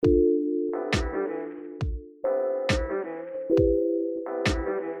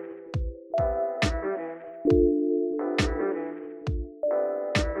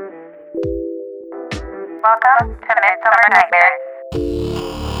Welcome to Midsummer Nightmare.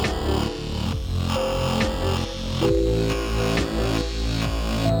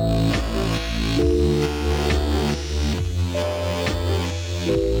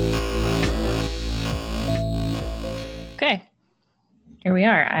 Okay. Here we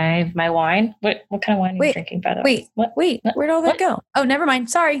are. I have my wine. What kind of wine are you drinking, by the way? Wait. Where'd all that go? Oh, never mind.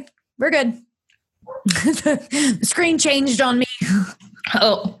 Sorry. We're good. The screen changed on me.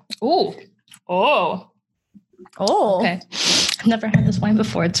 Oh. Ooh. Oh. Okay. I've never had this wine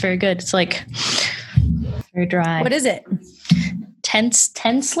before. It's very good. It's like very dry. What is it?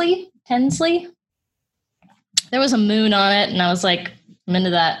 Tensley? There was a moon on it, and I was like, I'm into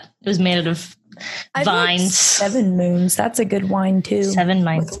that. It was made out of vines. 7 Moons. That's a good wine too. 7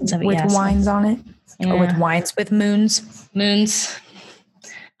 wines with wines on it. Yeah. Or with wines with moons. Moons.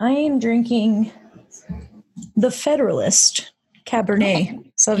 I am drinking the Federalist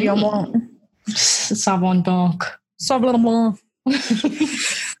Cabernet Sauvignon Blanc. Sauvignon Blanc. Sauvignon Blanc.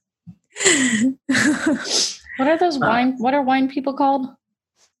 What are those wine? What are wine people called?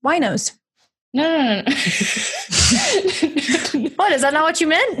 Winos. No. What, is that not what you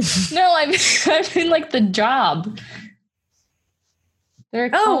meant? No, I mean like the job.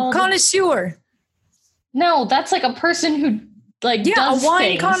 They're called... connoisseur. No, that's like a person who does a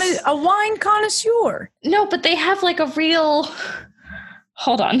wine things. A wine connoisseur. No, but they have like a real.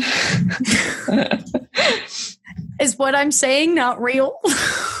 Hold on. Is what I'm saying not real?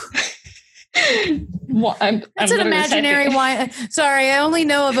 Well, It's an imaginary wine. Sorry, I only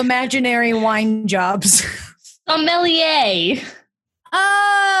know of imaginary wine jobs. Sommelier.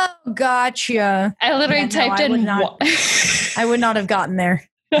 Oh, gotcha. I literally typed in. I would not have gotten there.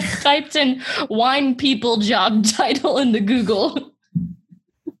 Typed in wine people job title into Google.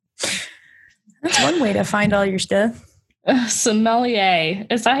 That's one way to find all your stuff. Sommelier.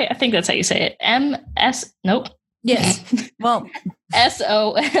 I think that's how you say it. M-S. Nope. Yes. Well,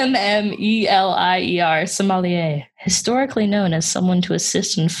 Sommelier. Sommelier. Historically known as someone to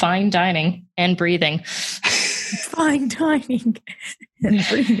assist in fine dining and breathing. Fine dining and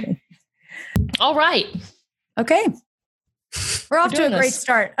breathing. All right. Okay. We're off to a great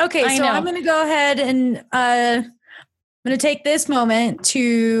start. Okay, so I'm going to go ahead and I'm going to take this moment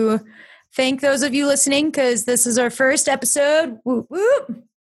to thank those of you listening because this is our first episode. Whoop, whoop.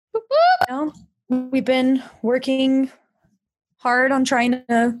 Whoop, whoop. We've been working hard on trying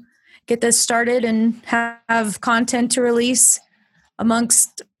to get this started and have content to release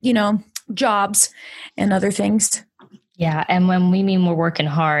amongst, jobs and other things. Yeah, and when we mean we're working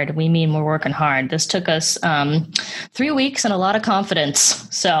hard, we mean we're working hard. This took us 3 weeks and a lot of confidence.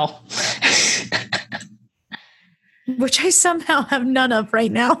 So, which I somehow have none of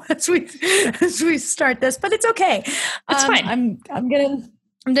right now as we start this, but it's okay. It's fine. I'm gonna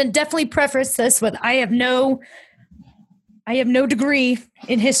definitely preface this with I have no degree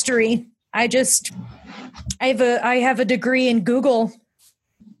in history. I have a degree in Google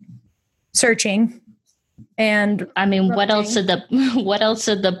searching. And I mean, what else did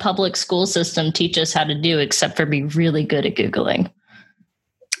the public school system teach us how to do except for be really good at Googling?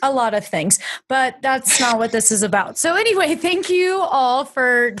 A lot of things, but that's not what this is about. So anyway, thank you all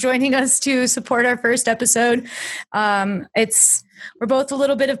for joining us to support our first episode. We're both a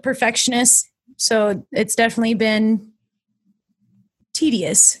little bit of perfectionists, so it's definitely been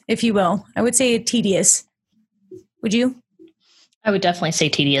tedious, if you will. I would say tedious. Would you? I would definitely say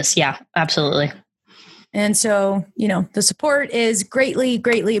tedious. Yeah, absolutely. And so, the support is greatly,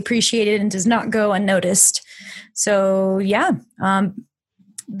 greatly appreciated and does not go unnoticed. So, yeah,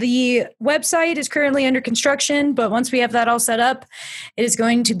 the website is currently under construction, but once we have that all set up, it is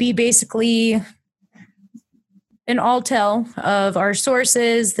going to be basically an all-tell of our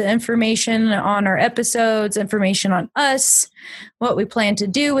sources, the information on our episodes, information on us, what we plan to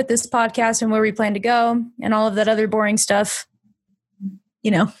do with this podcast and where we plan to go, and all of that other boring stuff,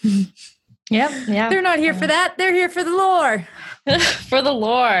 Yeah. They're not here for that. They're here for the lore. For the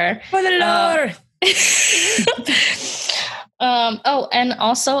lore. For the lore. And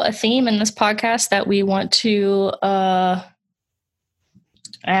also a theme in this podcast that we want to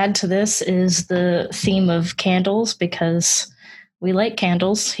add to this is the theme of candles because we like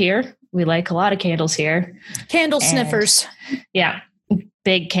candles here. We like a lot of candles here. Candle sniffers. Yeah.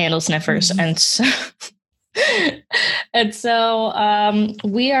 Big candle sniffers. Mm-hmm. And so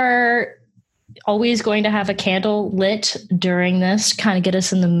we are always going to have a candle lit during this, kind of get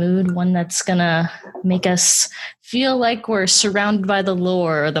us in the mood, one that's going to make us feel like we're surrounded by the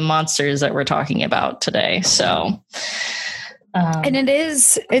lore or the monsters that we're talking about today. So, and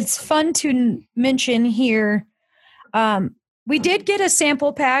it's fun to mention here. We did get a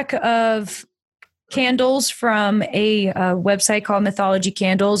sample pack of candles from a website called Mythology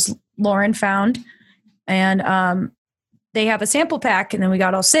Candles. Lauren found, and they have a sample pack, and then we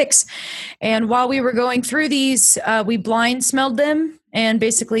got all 6. And while we were going through these, we blind smelled them and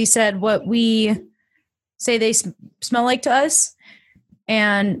basically said what we say they smell like to us.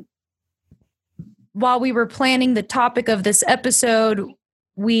 And while we were planning the topic of this episode,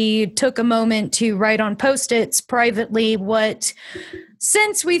 we took a moment to write on Post-its privately what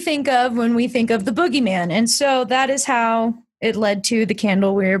scents we think of when we think of the boogeyman. And so that is how it led to the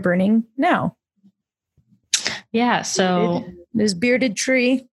candle we're burning now. Yeah, so this bearded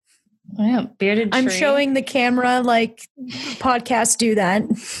tree. Yeah, bearded tree. I'm showing the camera like podcasts do that.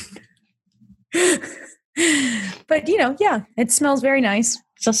 But yeah, it smells very nice.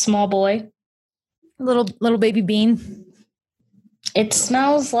 It's a small boy. Little baby bean. It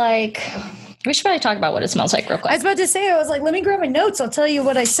smells like, we should probably talk about what it smells like real quick. I was about to say, I was like, let me grab my notes. I'll tell you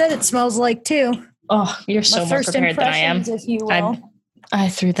what I said it smells like too. Oh, you're so more prepared than I am. If you will. I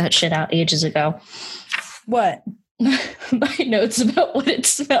threw that shit out ages ago. What? My notes about what it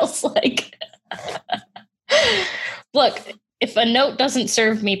smells like. Look, if a note doesn't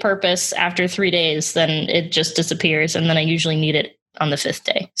serve me purpose after 3 days, then it just disappears. And then I usually need it on the 5th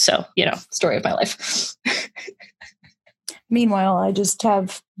day. So, story of my life. Meanwhile, I just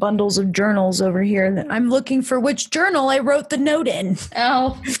have bundles of journals over here that I'm looking for which journal I wrote the note in.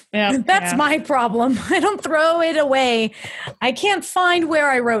 Oh, yeah. That's my problem. I don't throw it away. I can't find where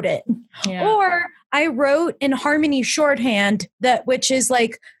I wrote it. Yeah. Or I wrote in Harmony shorthand which is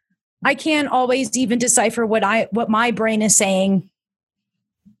like, I can't always even decipher what my brain is saying.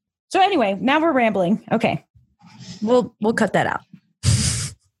 So anyway, now we're rambling. Okay. We'll cut that out.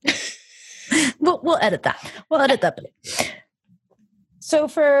 We'll edit that. We'll edit that bit. So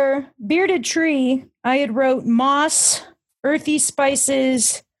for bearded tree, I had wrote moss, earthy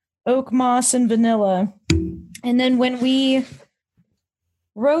spices, oak moss, and vanilla. And then when we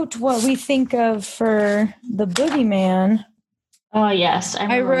wrote what we think of for the boogeyman. Oh, yes.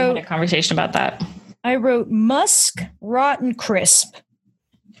 I remember we had a conversation about that. I wrote musk, rotten crisp.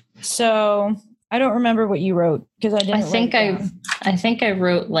 So I don't remember what you wrote because I didn't. I think I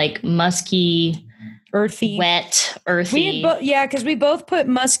wrote like musky, earthy, wet, earthy. Because we both put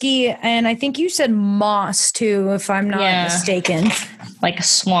musky, and I think you said moss too, if I'm not mistaken. Like a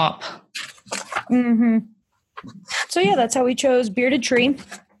swamp. Mm-hmm. So yeah, that's how we chose bearded tree. And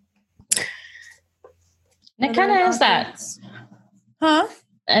it kind of has that, huh?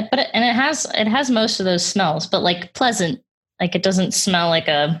 But it has most of those smells, but like pleasant. Like it doesn't smell like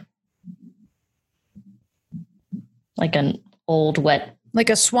an old wet, like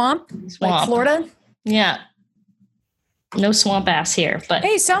a swamp. Like Florida. Yeah, no swamp ass here. But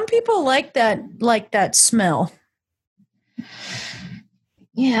hey, some people like that smell.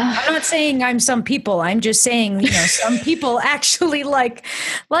 Yeah, I'm not saying I'm some people. I'm just saying, some people actually like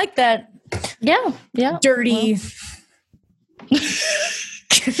that. Yeah, dirty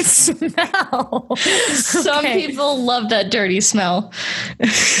smell. Some people love that dirty smell.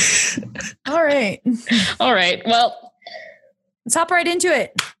 All right. Well, let's hop right into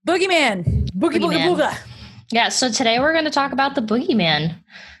it. Boogeyman. Boogie. Yeah. So today we're going to talk about the boogeyman.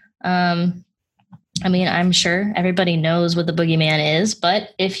 I mean, I'm sure everybody knows what the boogeyman is, but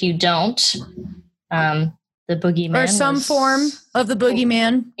if you don't, the boogeyman or some form of the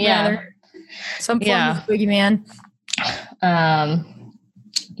boogeyman. Yeah. Rather. Some form of the boogeyman.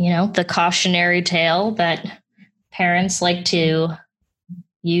 The cautionary tale that parents like to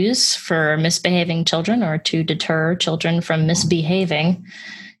use for misbehaving children or to deter children from misbehaving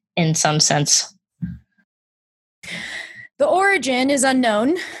in some sense. The origin is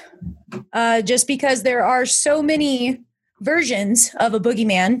unknown, just because there are so many versions of a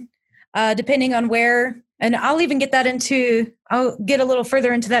boogeyman, depending on where. And I'll get a little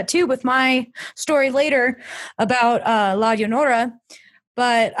further into that too with my story later about La Leonora.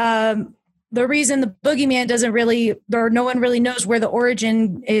 But the reason the boogeyman no one really knows where the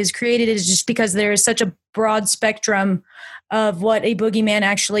origin is created is just because there is such a broad spectrum of what a boogeyman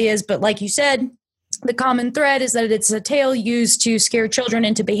actually is. But like you said, the common thread is that it's a tale used to scare children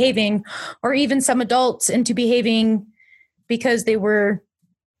into behaving, or even some adults into behaving because they were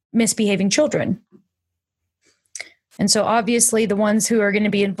misbehaving children. And so obviously the ones who are going to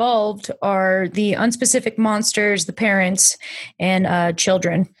be involved are the unspecific monsters, the parents, and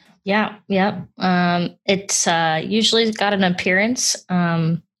children. Yeah. It's usually got an appearance,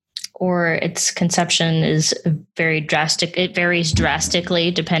 or its conception is very drastic. It varies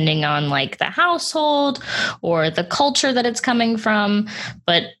drastically depending on like the household or the culture that it's coming from.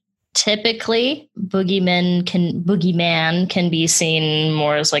 But typically boogeyman can be seen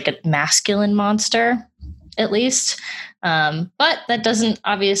more as like a masculine monster, at least. But that doesn't,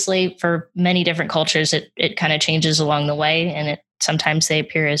 obviously, for many different cultures, it kind of changes along the way. And sometimes they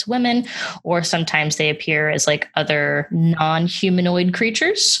appear as women, or sometimes they appear as like other non-humanoid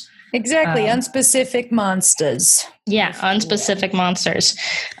creatures. Exactly. Unspecific monsters. Yeah, unspecific monsters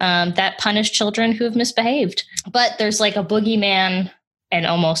that punish children who have misbehaved. But there's like a boogeyman in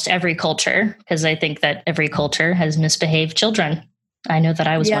almost every culture, because I think that every culture has misbehaved children. I know that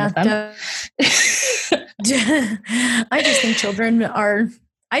I was one of them. I just think children are,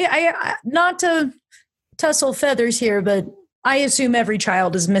 I not to tussle feathers here, but I assume every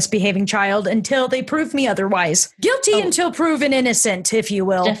child is a misbehaving child until they prove me otherwise. Guilty until proven innocent, if you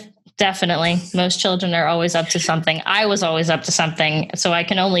will. Definitely. Most children are always up to something. I was always up to something. So I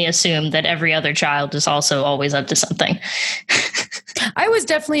can only assume that every other child is also always up to something. I was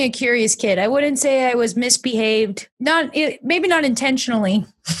definitely a curious kid. I wouldn't say I was misbehaved. Maybe not intentionally.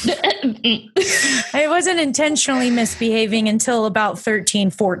 I wasn't intentionally misbehaving until about 13,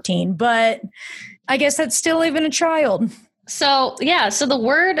 14, but I guess that's still even a child. So, yeah. So the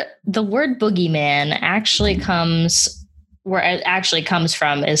word boogeyman actually comes, where it actually comes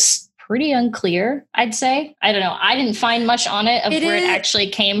from is pretty unclear, I'd say. I don't know. I didn't find much on it of where it actually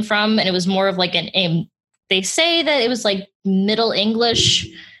came from. And it was more of like they say that it was like Middle English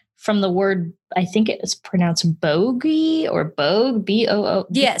from the word, I think it was pronounced bogey or bogue, B-O-O.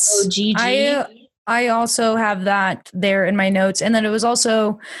 Yes. B-O-G-G. I also have that there in my notes. And then it was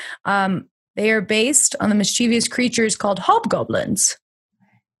also, they are based on the mischievous creatures called hobgoblins.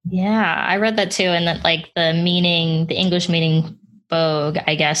 Yeah, I read that too. And that like the English meaning bogue,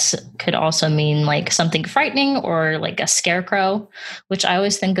 I guess, could also mean like something frightening or like a scarecrow, which I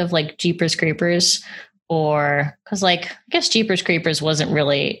always think of like Jeepers Creepers, or because like I guess Jeepers Creepers wasn't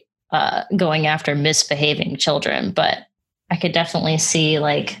really going after misbehaving children, but I could definitely see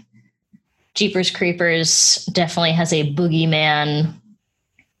like Jeepers Creepers definitely has a boogeyman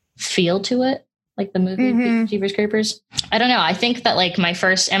feel to it. Like the movie Jeepers Creepers. I don't know. I think that like my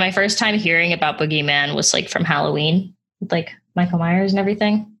first time hearing about boogeyman was like from Halloween, with like Michael Myers and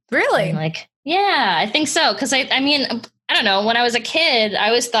everything. Really? And like, yeah, I think so. Cause I mean, I don't know. When I was a kid, I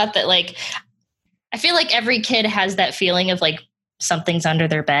always thought that like, I feel like every kid has that feeling of like something's under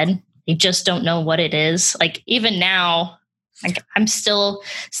their bed. They just don't know what it is. Like even now, like I'm still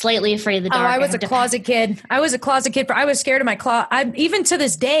slightly afraid of the dark. Oh, I was a closet kid. I was scared of my closet. Even to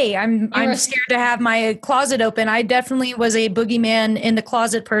this day, I'm scared to have my closet open. I definitely was a boogeyman in the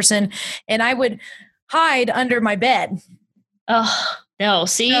closet person, and I would hide under my bed. Oh no!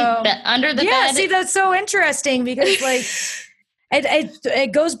 See, under the bed. Yeah, see, that's so interesting because like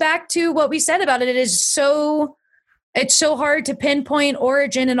it goes back to what we said about it. It's so hard to pinpoint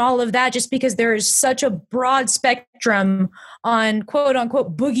origin and all of that, just because there is such a broad spectrum on quote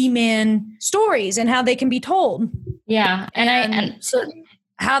unquote boogeyman stories and how they can be told. Yeah. And so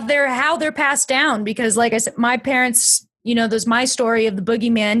how they're passed down, because like I said, my parents, there's my story of the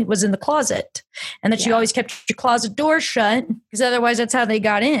boogeyman was in the closet, and that you always kept your closet door shut because otherwise that's how they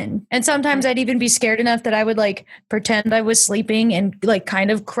got in. And sometimes I'd even be scared enough that I would like pretend I was sleeping and like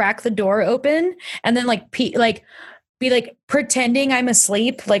kind of crack the door open and then be like pretending I'm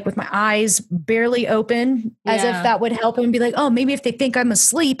asleep, like with my eyes barely open, as if that would help, and be like, oh, maybe if they think I'm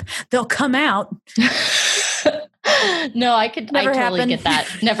asleep, they'll come out. No, I totally get that.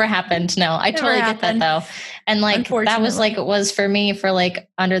 Never happened. No, I totally get that though. And like, that was like, it was for me for like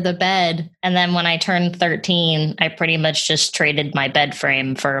under the bed. And then when I turned 13, I pretty much just traded my bed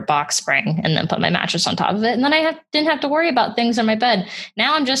frame for a box spring and then put my mattress on top of it. And then I didn't have to worry about things in my bed.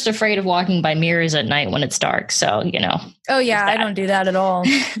 Now I'm just afraid of walking by mirrors at night when it's dark. So, Oh yeah, I don't do that at all.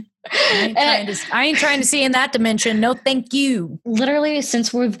 I ain't trying to see in that dimension. No, thank you. Literally,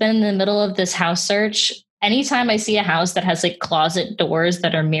 since we've been in the middle of this house search, anytime I see a house that has like closet doors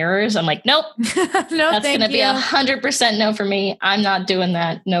that are mirrors, I'm like, nope, no, that's going to be 100% no for me. I'm not doing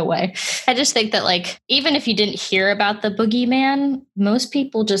that. No way. I just think that like, even if you didn't hear about the boogeyman, most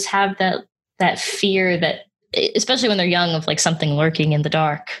people just have that fear that, especially when they're young, of like something lurking in the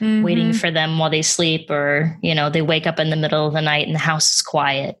dark, waiting for them while they sleep, or, they wake up in the middle of the night and the house is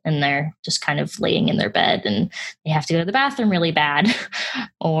quiet and they're just kind of laying in their bed and they have to go to the bathroom really bad,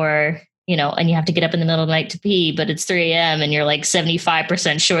 or, and you have to get up in the middle of the night to pee, but it's 3 a.m. and you're like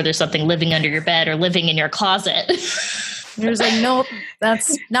 75% sure there's something living under your bed or living in your closet. There's like, nope,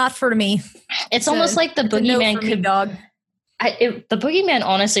 that's not for me. It's almost like the boogeyman dog. The boogeyman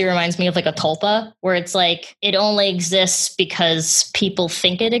honestly reminds me of like a tulpa, where it's like it only exists because people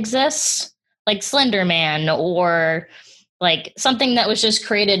think it exists, like Slender Man or like something that was just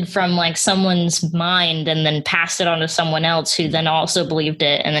created from like someone's mind and then passed it on to someone else who then also believed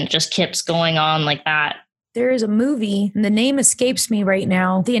it. And then it just keeps going on like that. There is a movie, and the name escapes me right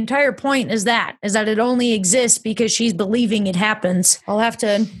now. The entire point is that it only exists because she's believing it happens. I'll have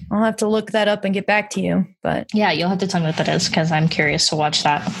to look that up and get back to you. But yeah, you'll have to tell me what that is because I'm curious to watch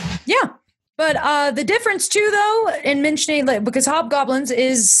that. Yeah. But the difference too, though, in mentioning, like, because hobgoblins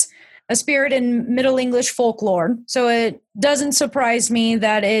is a spirit in Middle English folklore. So it doesn't surprise me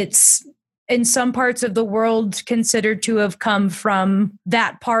that it's in some parts of the world considered to have come from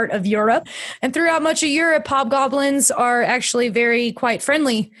that part of Europe. And throughout much of Europe, hobgoblins are actually quite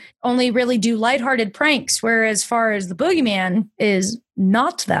friendly, only really do lighthearted pranks, whereas as far as the boogeyman is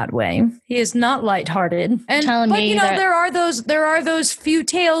not that way. He is not lighthearted. There are those few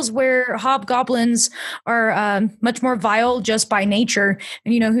tales where hobgoblins are much more vile just by nature.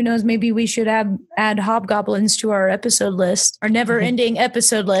 And who knows, maybe we should add hobgoblins to our episode list, our never-ending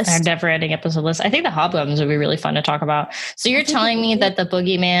episode list. Our never-ending episode list. I think the hobgoblins would be really fun to talk about. So you're telling me that the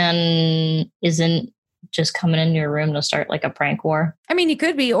boogeyman isn't just coming into your room to start like a prank war? I mean, he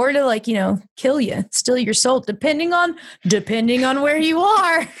could be, or to kill you, steal your soul, depending on where you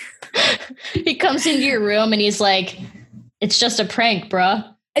are. He comes into your room and he's like, "It's just a prank, bruh."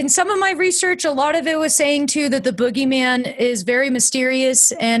 In some of my research, a lot of it was saying too that the boogeyman is very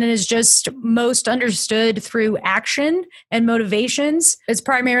mysterious and it is just most understood through action and motivations. It's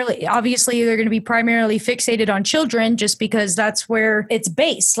obviously they're going to be primarily fixated on children just because that's where it's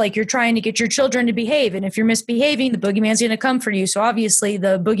based. Like, you're trying to get your children to behave. And if you're misbehaving, the boogeyman's going to come for you. So obviously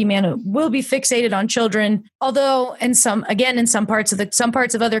the boogeyman will be fixated on children. Although in some parts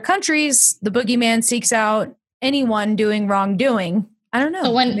of other countries, the boogeyman seeks out anyone doing wrongdoing. I don't know.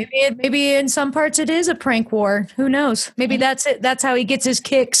 So maybe in some parts it is a prank war. Who knows? Maybe that's it. That's how he gets his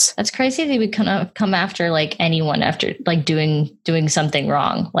kicks. That's crazy that he would come after like anyone after like doing something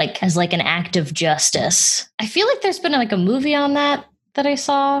wrong, like as like an act of justice. I feel like there's been like a movie on that I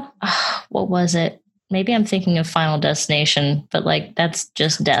saw. What was it? Maybe I'm thinking of Final Destination, but like that's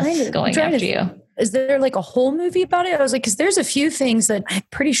just death going after you. Is there like a whole movie about it? I was like, because there's a few things that I'm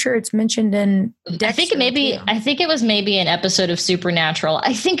pretty sure it's mentioned in Dexter. I think it was maybe an episode of Supernatural.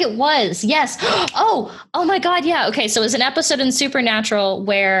 I think it was. Yes. Oh my God. Yeah. Okay. So it was an episode in Supernatural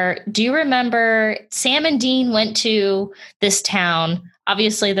where, do you remember Sam and Dean went to this town?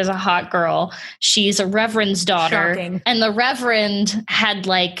 Obviously, there's a hot girl. She's a reverend's daughter. Shocking. And the reverend had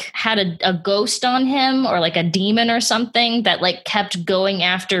a ghost on him, or like a demon or something, that like kept going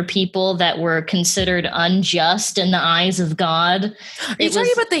after people that were considered unjust in the eyes of God. Are you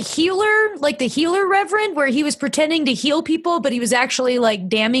talking about the healer, like the healer reverend, where he was pretending to heal people, but he was actually like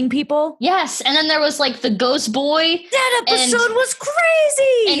damning people? Yes. And then there was like the ghost boy. That episode was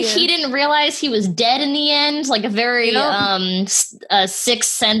crazy. And he didn't realize he was dead in the end, like a very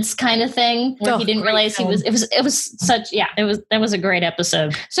Sixth Sense kind of thing, where he didn't realize it was a great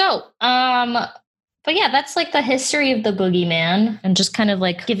episode. So, but yeah, that's like the history of the boogeyman and just kind of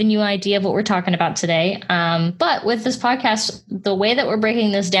like giving you an idea of what we're talking about today. But with this podcast, the way that we're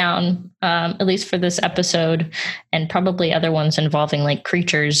breaking this down, at least for this episode and probably other ones involving like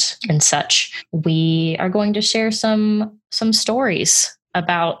creatures and such, we are going to share some stories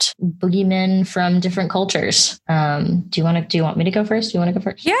about boogeymen from different cultures. Do you want me to go first? Do you want to go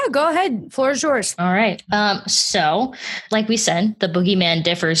first? Yeah, go ahead. Floor is yours. All right. So like we said, the boogeyman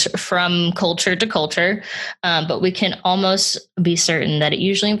differs from culture to culture, but we can almost be certain that it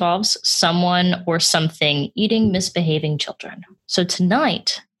usually involves someone or something eating misbehaving children. So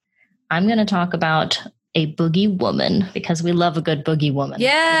tonight, I'm going to talk about a boogie woman, because we love a good boogie woman.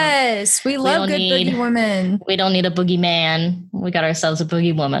 Yes, we love good boogie woman. We don't need a boogie man. We got ourselves a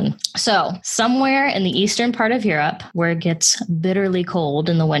boogie woman. So somewhere in the eastern part of Europe, where it gets bitterly cold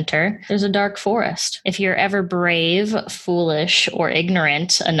in the winter, there's a dark forest. If you're ever brave, foolish, or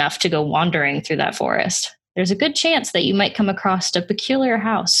ignorant enough to go wandering through that forest, there's a good chance that you might come across a peculiar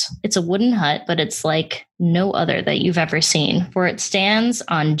house. It's a wooden hut, but it's like no other that you've ever seen, for it stands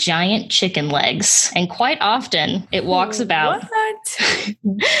on giant chicken legs. And quite often it walks about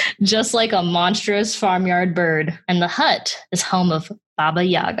just like a monstrous farmyard bird. And the hut is home of Baba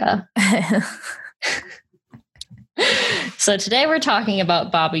Yaga. So today we're talking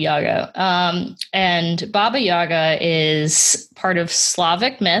about Baba Yaga. And Baba Yaga is part of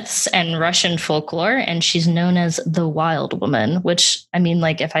Slavic myths and Russian folklore, and she's known as the Wild Woman, which, I mean,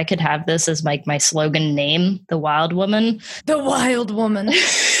 like, if I could have this as like my slogan name, the Wild Woman. The Wild Woman.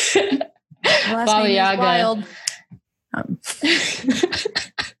 Baba Yaga. Wild.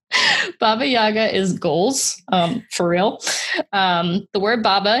 Baba Yaga is goals, for real. The word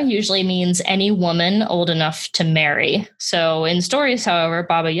Baba usually means any woman old enough to marry. So in stories, however,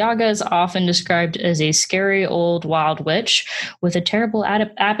 Baba Yaga is often described as a scary old wild witch with a terrible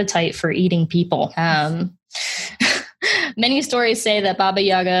appetite for eating people. Many stories say that Baba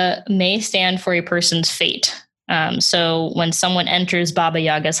Yaga may stand for a person's fate. So when someone enters Baba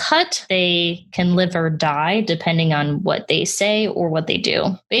Yaga's hut, they can live or die depending on what they say or what they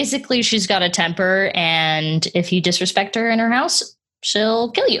do. Basically, she's got a temper, and if you disrespect her in her house, she'll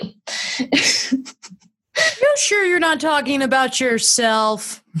kill you. You're sure you're not talking about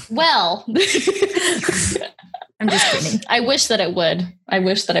yourself? Well, I'm just kidding. I wish that it would. I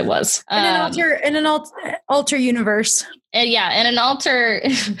wish that it was. In an alter universe. Yeah, in an alter,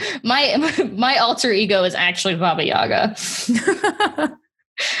 my alter ego is actually Baba Yaga.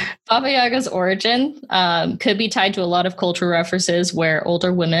 Baba Yaga's origin could be tied to a lot of cultural references where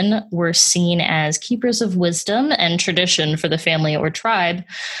older women were seen as keepers of wisdom and tradition for the family or tribe.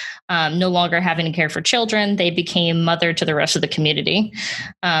 No longer having to care for children, they became mother to the rest of the community.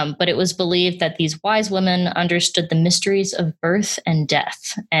 But it was believed that these wise women understood the mysteries of birth and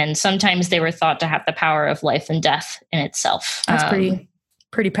death. And sometimes they were thought to have the power of life and death in itself. That's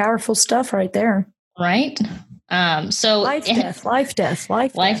pretty powerful stuff right there. Right? So life, death.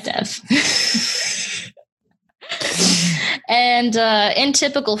 And in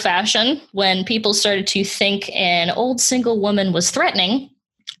typical fashion, when people started to think an old single woman was threatening,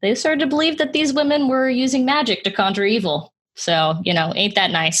 they started to believe that these women were using magic to conjure evil. So, ain't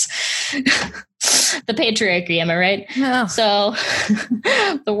that nice? The patriarchy, am I right? No. So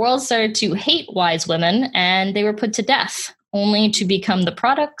the world started to hate wise women, and they were put to death, only to become the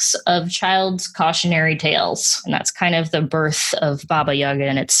products of child's cautionary tales. And that's kind of the birth of Baba Yaga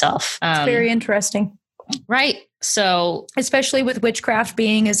in itself. It's very interesting. Right. So especially with witchcraft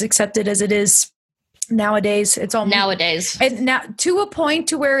being as accepted as it is nowadays, it's all nowadays, and now to a point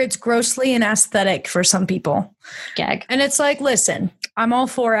to where it's grossly aesthetic for some people. Gag. And it's like, listen, I'm all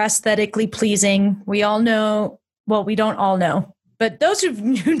for aesthetically pleasing. We all know, well, we don't all know, but those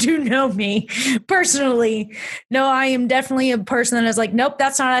who do know me personally know I am definitely a person that is like, nope,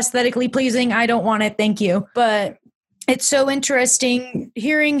 that's not aesthetically pleasing. I don't want it. Thank you. But it's so interesting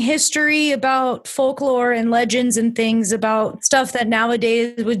hearing history about folklore and legends and things about stuff that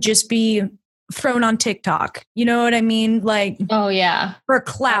nowadays would just be thrown on TikTok. You know what I mean? Like, oh yeah, for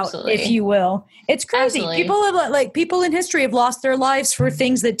clout, absolutely, if you will. It's crazy. Absolutely. People have people in history have lost their lives for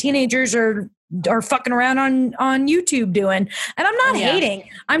things that teenagers are fucking around on YouTube doing. And I'm not hating.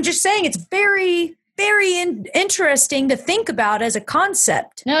 I'm just saying it's very, very interesting to think about as a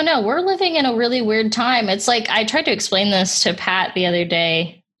concept. No, we're living in a really weird time. It's like, I tried to explain this to Pat the other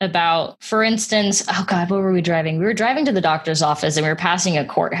day about, for instance, oh God, what were we driving? We were driving to the doctor's office and we were passing a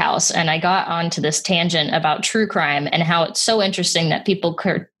courthouse, and I got onto this tangent about true crime and how it's so interesting that people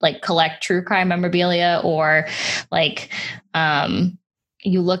could collect true crime memorabilia, or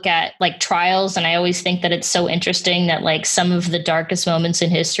you look at trials. And I always think that it's so interesting that some of the darkest moments in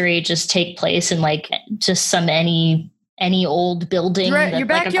history just take place in just any old building, your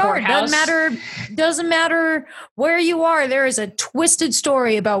backyard. Doesn't matter where you are. There is a twisted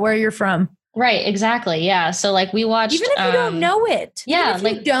story about where you're from. Right. Exactly. Yeah. So we watched, even if you don't know it. Yeah. Even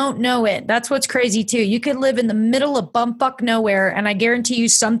if you don't know it. That's what's crazy too. You could live in the middle of bumfuck nowhere, and I guarantee you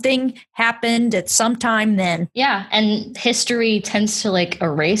something happened at some time then. Yeah. And history tends to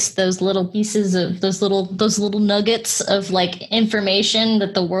erase those little pieces of those little nuggets of information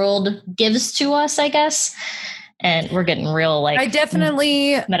that the world gives to us, I guess. And we're getting real I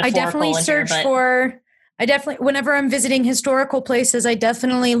definitely search for, whenever I'm visiting historical places, I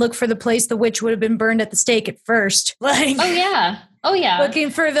definitely look for the place the witch would have been burned at the stake at first. Oh yeah. Looking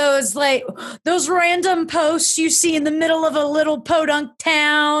for those random posts you see in the middle of a little podunk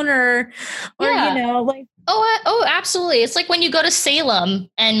town or Oh, absolutely. It's like when you go to Salem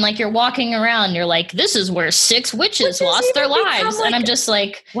and you're walking around, you're like, this is where 6 witches lost their lives. And I'm just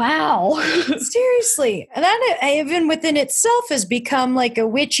like, wow. Seriously. And that even within itself has become a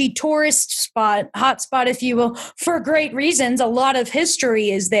witchy tourist hotspot, if you will, for great reasons. A lot of history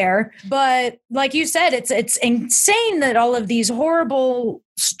is there. But like you said, it's insane that all of these horrible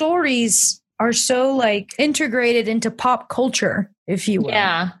stories are so integrated into pop culture, if you will.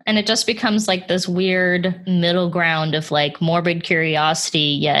 Yeah. And it just becomes this weird middle ground of morbid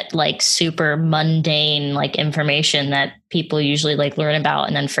curiosity, yet super mundane information that people usually learn about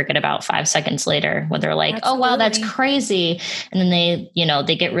and then forget about 5 seconds later when they're like, absolutely, oh wow, that's crazy. And then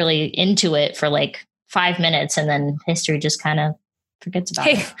they get really into it for 5 minutes, and then history just kind of forgets about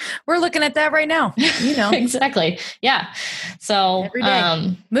Hey, it. we're looking at that right now. You know, Exactly. Yeah. So Every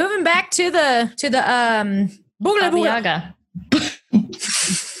day. Moving back to the Boogaloo Baba Boogaloo. Yaga.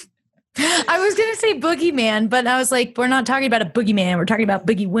 I was gonna say boogeyman, but I was like, we're not talking about a boogeyman. We're talking about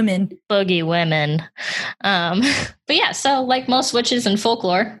boogie women. Boogie women. But yeah, so like most witches in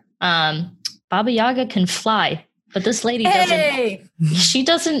folklore, Baba Yaga can fly, but this lady doesn't. She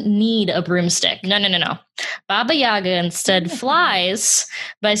doesn't need a broomstick. No. Baba Yaga instead flies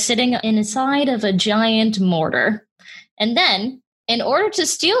by sitting inside of a giant mortar. And then, in order to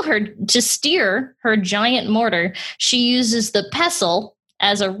steer her giant mortar, she uses the pestle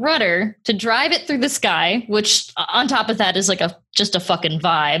as a rudder to drive it through the sky, which on top of that is like just a fucking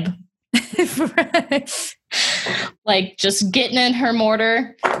vibe. Right. Like just getting in her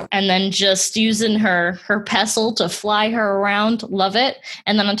mortar and then just using her pestle to fly her around. Love it.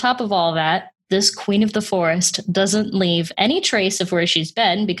 And then on top of all that, this queen of the forest doesn't leave any trace of where she's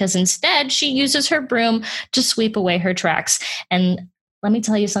been, because instead she uses her broom to sweep away her tracks. And let me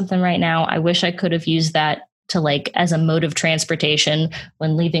tell you something right now. I wish I could have used that to like as a mode of transportation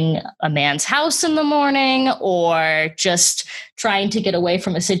when leaving a man's house in the morning, or just trying to get away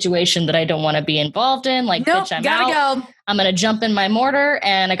from a situation that I don't want to be involved in. Like, Nope, bitch, I'm gotta out. go. I'm going to jump in my mortar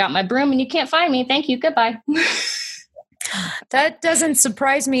and I got my broom and you can't find me. Thank you. Goodbye. That doesn't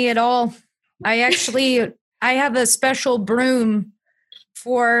surprise me at all. I have a special broom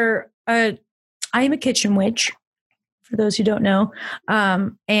for I am a kitchen witch, for those who don't know.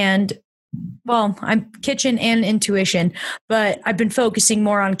 And well, I'm kitchen and intuition, but I've been focusing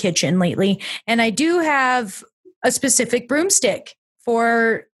more on kitchen lately. And I do have a specific broomstick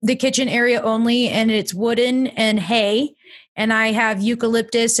for the kitchen area only, and it's wooden and hay. And I have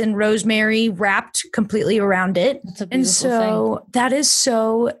eucalyptus and rosemary wrapped completely around it. That's a And beautiful so thing. that is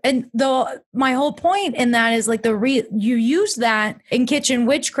so, and my whole point in that is like you use that in kitchen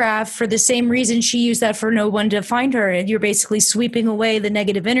witchcraft for the same reason she used that for no one to find her. And you're basically sweeping away the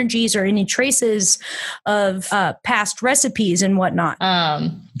negative energies or any traces of past recipes and whatnot.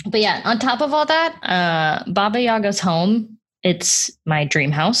 But yeah, on top of all that, Baba Yaga's home, it's my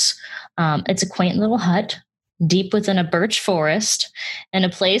dream house. It's a quaint little hut deep within a birch forest, in a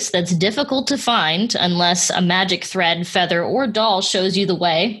place that's difficult to find unless a magic thread, feather, or doll shows you the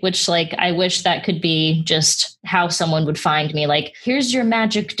way, which, like, I wish that could be just how someone would find me. Like, here's your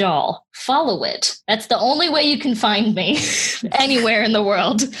magic doll. Follow it. That's the only way you can find me anywhere in the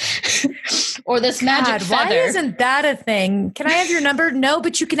world. Or this magic feather. Why isn't that a thing? Can I have your number? No,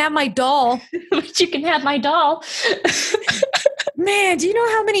 but you can have my doll. But you can have my doll. Man, do you know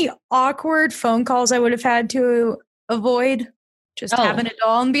how many awkward phone calls I would have had to avoid just having a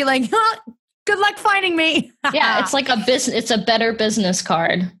doll and be like, good luck finding me. Yeah, it's like a business. It's a better business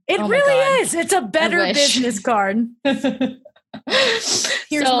card. It really is. It's a better business card.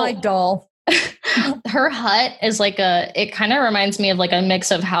 Here's my doll. Her hut is like it kind of reminds me of like a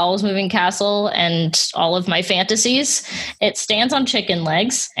mix of Howl's Moving Castle and all of my fantasies. It stands on chicken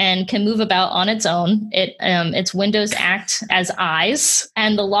legs and can move about on its own. Its windows act as eyes,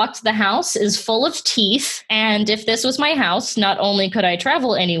 and the lock to the house is full of teeth. And if this was my house, not only could I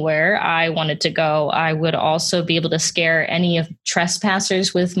travel anywhere I wanted to go, I would also be able to scare any of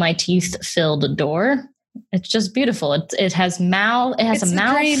trespassers with my teeth-filled door. It's just beautiful. It has mouth. It has a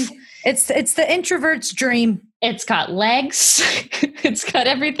mouth. Dream. It's the introvert's dream. It's got legs. It's got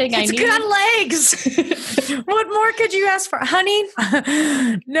everything I need. It's got legs. What more could you ask for? Honey,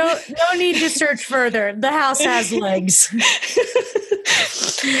 no need to search further. The house has legs.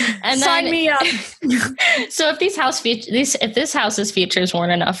 And sign me up. So if this house's features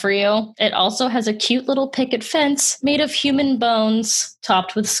weren't enough for you, it also has a cute little picket fence made of human bones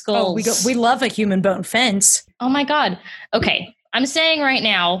topped with skulls. Oh, we love a human bone fence. Oh my God. Okay. I'm saying right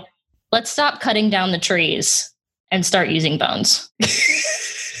now, let's stop cutting down the trees and start using bones.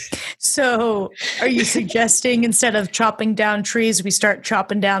 So are you suggesting instead of chopping down trees, we start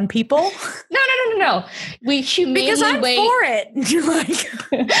chopping down people? No. We humanely because I'm wait. for it.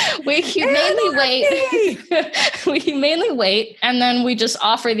 We humanely wait. We humanely wait, and then we just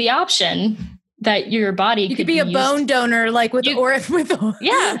offer the option that your body could be a used. Bone donor, like with organ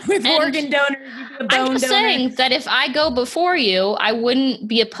donor. I'm just saying that if I go before you, I wouldn't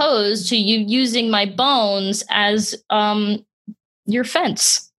be opposed to you using my bones as your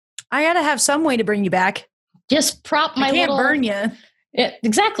fence. I gotta have some way to bring you back. Just prop my I can't little burn you. Yeah,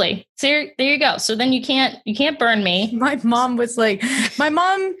 exactly. So there you go. So then you can't burn me. My mom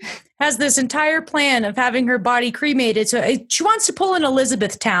has this entire plan of having her body cremated. So she wants to pull in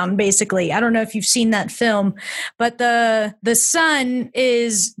Elizabethtown, basically. I don't know if you've seen that film, but the son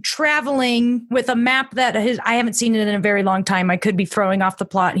is traveling with a map that I haven't seen it in a very long time. I could be throwing off the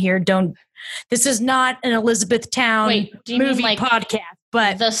plot here. This is not an Elizabethtown movie podcast.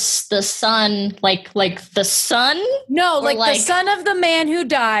 But the son, like the son? No, like the son of the man who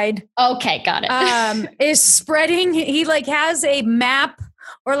died. Okay, got it. Is spreading. He like has a map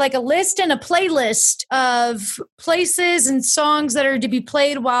or like a list and a playlist of places and songs that are to be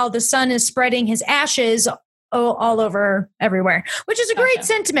played while the son is spreading his ashes all over everywhere, which is a great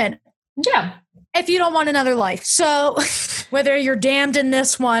sentiment. Yeah. If you don't want another life. So whether you're damned in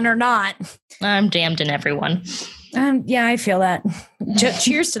this one or not. I'm damned in everyone. Yeah, I feel that.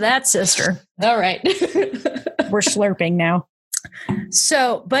 Cheers to that, sister. All right. We're slurping now.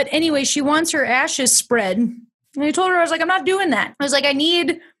 So, but anyway, she wants her ashes spread. And I told her, I was like, I'm not doing that. I was like, I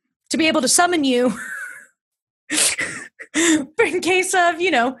need to be able to summon you in case of,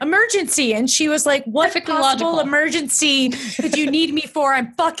 emergency. And she was like, what Perfectly possible logical. Emergency could you need me for?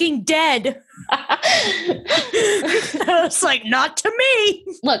 I'm fucking dead. I was like, not to me.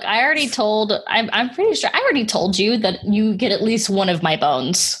 Look, I'm pretty sure I already told you that you get at least one of my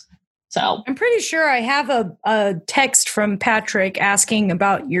bones. So I'm pretty sure I have a text from Patrick asking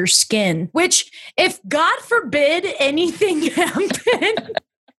about your skin, which if God forbid anything happened,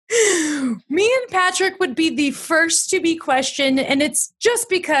 me and Patrick would be the first to be questioned. And it's just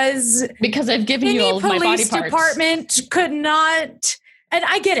because I've given you all of my body parts. Any police department could not. And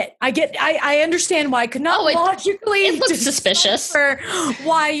I get it. I understand why I could not logically. It looks suspicious.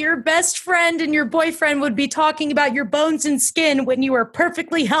 Why your best friend and your boyfriend would be talking about your bones and skin when you were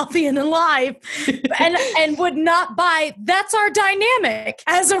perfectly healthy and alive, and would not buy. That's our dynamic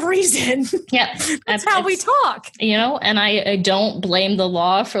as a reason. Yeah, that's how we talk. And I don't blame the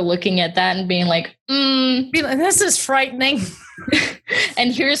law for looking at that and being like, this is frightening.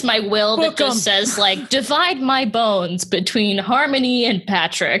 And here's my will that just says like divide my bones between Harmony and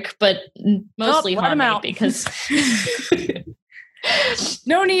Patrick, but mostly Harmony because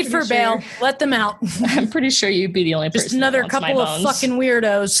no need for bail. Let them out. I'm pretty sure you'd be the only person. Just another couple of fucking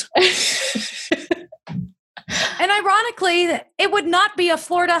weirdos. And ironically, it would not be a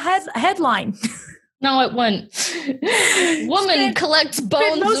Florida headline. No, it wouldn't. Woman collects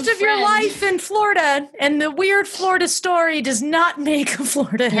bones. Most of your life in Florida, and the weird Florida story does not make a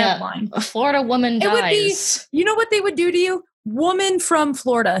Florida headline. A Florida woman dies. It would be, you know what they would do to you? Woman from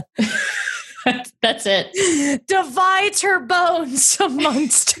Florida. That's it. Divides her bones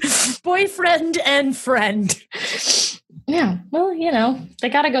amongst boyfriend and friend. Yeah. Well, they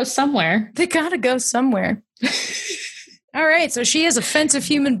got to go somewhere. All right, so she has offensive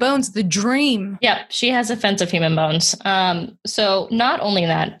human bones, the dream. Yeah, she has offensive human bones. So not only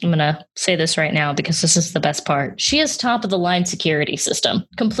that, I'm going to say this right now because this is the best part. She has top of the line security system,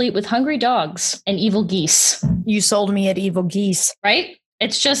 complete with hungry dogs and evil geese. You sold me at evil geese. Right?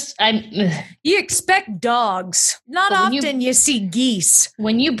 It's just, you expect dogs. Not often you see geese.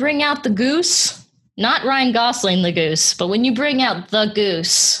 When you bring out the goose... Not Ryan Gosling, the goose, but when you bring out the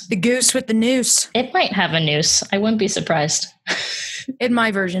goose. The goose with the noose. It might have a noose. I wouldn't be surprised. In my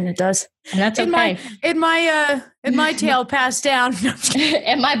version, it does. And that's okay. In my tale passed down.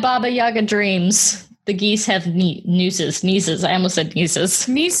 In my Baba Yaga dreams, the geese have nooses. I almost said nieces.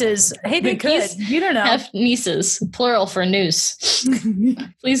 Nieces. Hey, they could. You don't know. Have nieces, plural for noose.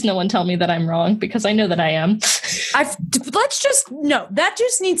 Please no one tell me that I'm wrong because I know that I am. That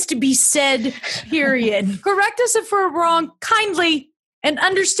just needs to be said, period. Correct us if we're wrong kindly and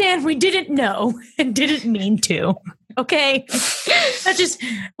understand we didn't know and didn't mean to. Okay. That just,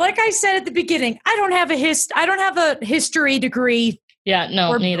 like I said at the beginning, I don't have a history degree. Yeah,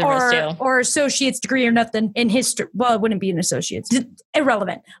 no, neither of us do. Or associate's degree or nothing in history. Well, it wouldn't be an associate's.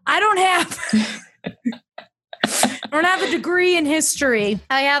 Irrelevant. I don't have a degree in history.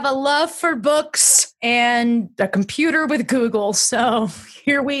 I have a love for books and a computer with Google. So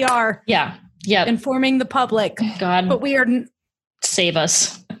here we are. Yeah. Yeah. Informing the public. God. But we are... Save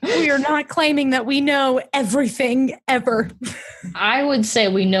us. We are not claiming that we know everything ever. I would say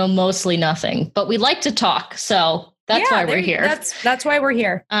we know mostly nothing, but we like to talk. So That's why we're here. That's why we're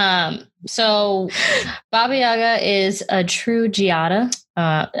here. So Baba Yaga is a true Giada,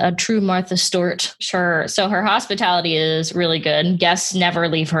 a true Martha Stewart. Sure. So her hospitality is really good. Guests never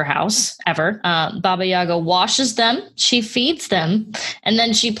leave her house ever. Baba Yaga washes them, she feeds them, and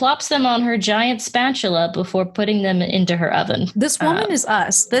then she plops them on her giant spatula before putting them into her oven. This woman is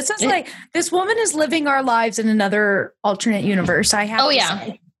us. This woman is living our lives in another alternate universe. I have to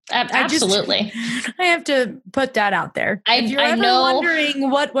say. Absolutely. I have to put that out there. If you're ever wondering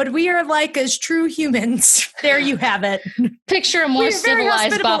what we are like as true humans, there you have it. Picture a more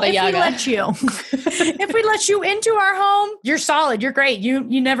civilized Baba Yaga. If we let you into our home, you're solid. You're great.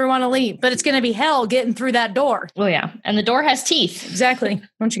 You never want to leave, but it's going to be hell getting through that door. Oh yeah. And the door has teeth. Exactly.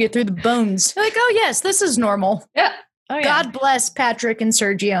 Once you get through the bones, you're like, oh yes, this is normal. Yeah. Oh, yeah. God bless Patrick and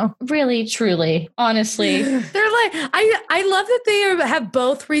Sergio. Really, truly, honestly. They're like, I love that they have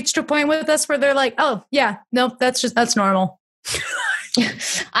both reached a point with us where they're like, oh yeah, nope, that's normal.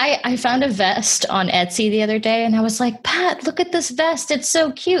 I found a vest on Etsy the other day and I was like, Pat, look at this vest. It's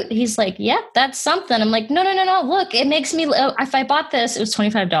so cute. He's like, yep, that's something. I'm like, no. Look, it makes me, if I bought this, it was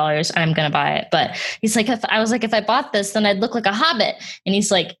 $25 and I'm going to buy it. But he's like, if I bought this, then I'd look like a hobbit. And he's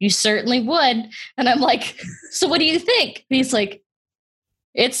like, you certainly would. And I'm like, so what do you think? And he's like,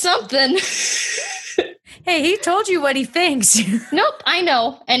 it's something. Hey, he told you what he thinks. Nope, I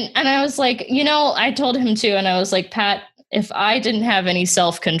know. And I was like, I told him too. And I was like, Pat, if I didn't have any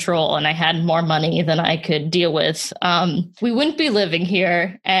self-control and I had more money than I could deal with, we wouldn't be living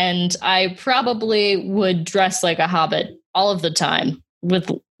here. And I probably would dress like a hobbit all of the time with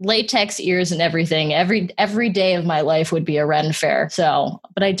latex ears and everything. Every day of my life would be a Ren fair. So,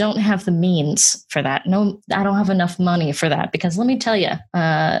 but I don't have the means for that. No, I don't have enough money for that because let me tell you,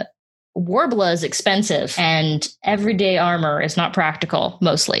 Warbler is expensive and everyday armor is not practical.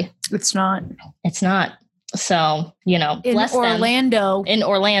 Mostly. It's not. So, in Orlando. In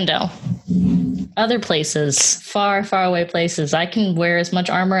Orlando. Other places, far, far away places, I can wear as much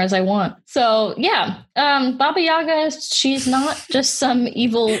armor as I want. So, yeah, Baba Yaga, she's not just some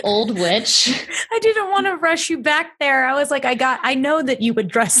evil old witch. I didn't want to rush you back there. I was like, I know that you would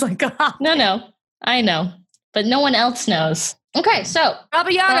dress like a hobbit. No, I know, but no one else knows. Okay, so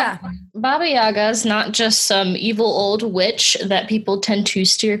Baba Yaga. Baba Yaga is not just some evil old witch that people tend to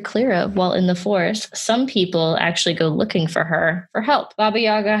steer clear of while in the forest. Some people actually go looking for her for help. Baba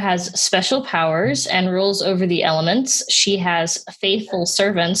Yaga has special powers and rules over the elements. She has faithful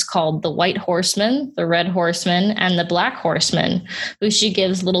servants called the White Horseman, the Red Horseman, and the Black Horseman, who she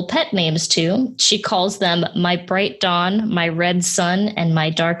gives little pet names to. She calls them My Bright Dawn, My Red Sun, and My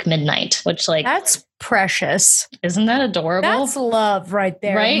Dark Midnight, which that's precious. Isn't that adorable? That's love right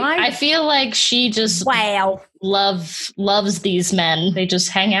there. Right? I feel like she just loves these men. They just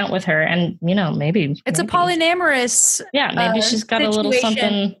hang out with her and, maybe. It's a polyamorous maybe she's got situation.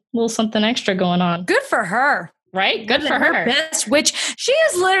 a little something extra going on. Good for her. Right? Good for her. Best witch. She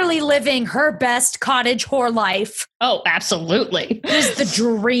is literally living her best cottage whore life. Oh, absolutely. It is the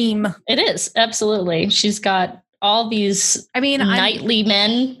dream. It is. Absolutely. She's got all these knightly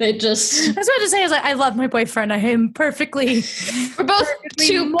men that just... I was about to say, I love my boyfriend. I am perfectly... We're both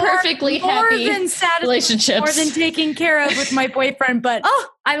perfectly happy relationships. More than taken care of with my boyfriend. But,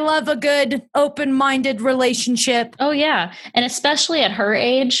 I love a good, open-minded relationship. Oh, yeah. And especially at her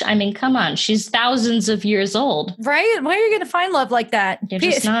age, come on. She's thousands of years old. Right? Why are you going to find love like that? You're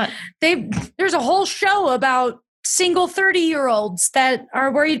just not. There's a whole show about single 30-year-olds that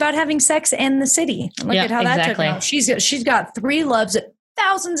are worried about having sex in the city. Look at how that took off. She's got 3 loves at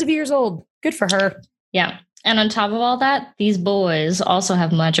thousands of years old. Good for her. Yeah. And on top of all that, these boys also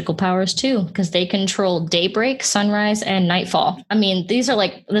have magical powers too, because they control daybreak, sunrise, and nightfall. This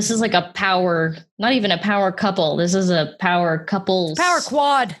is like a power, not even a power couple. This is a power couples. Power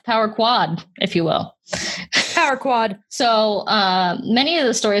quad, if you will. Power quad. So many of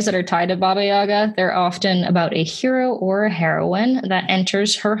the stories that are tied to Baba Yaga, they're often about a hero or a heroine that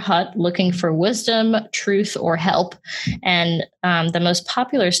enters her hut looking for wisdom, truth, or help. And the most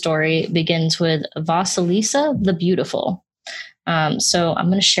popular story begins with Vasilisa the Beautiful. So I'm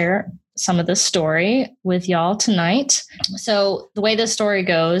going to share some of this story with y'all tonight. So the way this story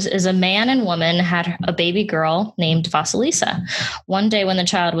goes is a man and woman had a baby girl named Vasilisa. One day when the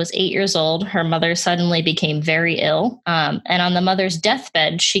child was 8 years old, her mother suddenly became very ill. And on the mother's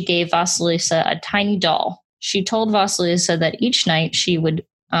deathbed, she gave Vasilisa a tiny doll. She told Vasilisa that each night she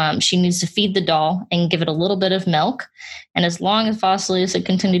needs to feed the doll and give it a little bit of milk. And as long as Vasilisa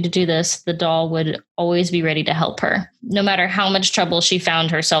continued to do this, the doll would always be ready to help her. No matter how much trouble she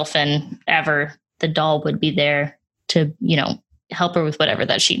found herself in ever, the doll would be there to, help her with whatever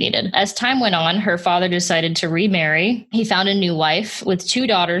that she needed. As time went on, her father decided to remarry. He found a new wife with 2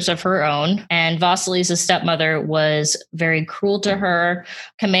 daughters of her own, and Vasilisa's stepmother was very cruel to her,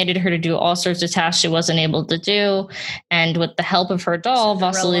 commanded her to do all sorts of tasks she wasn't able to do, and with the help of her doll,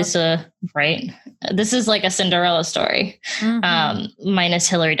 Vasilisa, right? This is like a Cinderella story, minus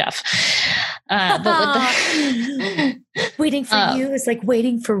Hilary Duff. But with waiting for you is like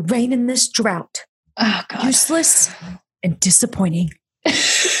waiting for rain in this drought. Oh, God. Useless and disappointing.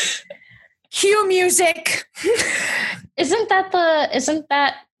 Cue music. Isn't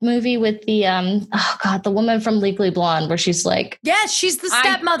that movie with the the woman from Legally Blonde where she's like, yes, she's the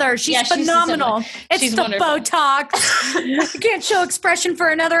stepmother. She's phenomenal. She's the wonderful. Botox. You can't show expression for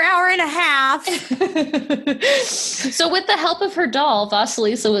another hour and a half. So with the help of her doll,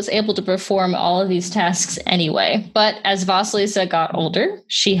 Vasilisa was able to perform all of these tasks anyway. But as Vasilisa got older,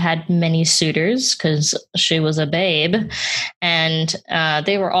 she had many suitors because she was a babe, and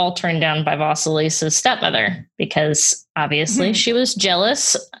they were all turned down by Vasilisa's stepmother because obviously she was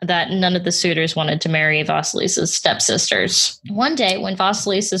jealous that none of the suitors wanted to marry Vasilisa's stepsisters. One day when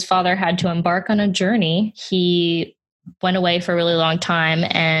Vasilisa's father had to embark on a journey, he went away for a really long time.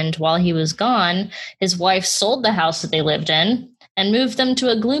 And while he was gone, his wife sold the house that they lived in and moved them to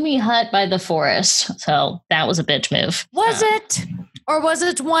a gloomy hut by the forest. So that was a bitch move. Was it? Or was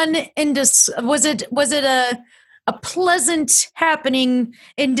it one was it a pleasant happening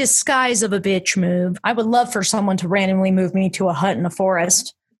in disguise of a bitch move? I would love for someone to randomly move me to a hut in a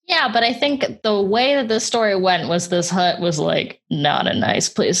forest. Yeah, but I think the way that the story went was this hut was like not a nice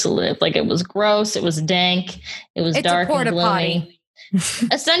place to live. Like it was gross, it was dank, it was dark and gloomy.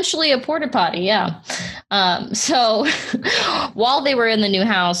 Essentially a porta potty, yeah. So while they were in the new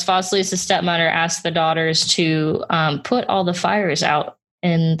house, Vasilisa's stepmother asked the daughters to put all the fires out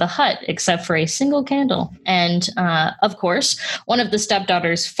in the hut except for a single candle. And of course, one of the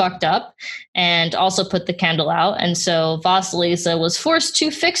stepdaughters fucked up and also put the candle out. And so Vasilisa was forced to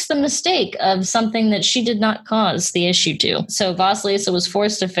fix the mistake of something that she did not cause the issue to. So Vasilisa was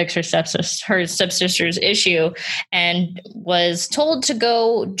forced to fix her stepsister's issue and was told to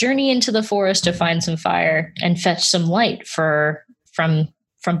go journey into the forest to find some fire and fetch some light from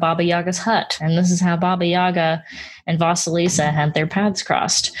Baba Yaga's hut. And this is how Baba Yaga and Vasilisa had their paths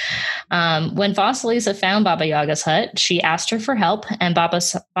crossed. When Vasilisa found Baba Yaga's hut, she asked her for help, and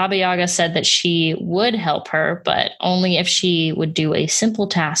Baba Yaga said that she would help her, but only if she would do a simple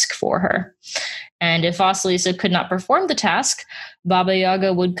task for her. And if Vasilisa could not perform the task, Baba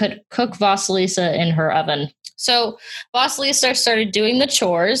Yaga would cook Vasilisa in her oven. So Vasilisa started doing the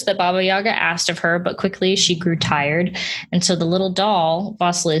chores that Baba Yaga asked of her, but quickly she grew tired. And so the little doll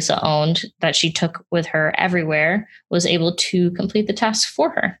Vasilisa owned that she took with her everywhere was able to complete the task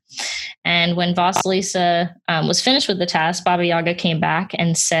for her. And when Vasilisa was finished with the task, Baba Yaga came back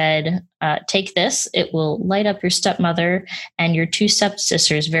and said, take this. It will light up your stepmother and your 2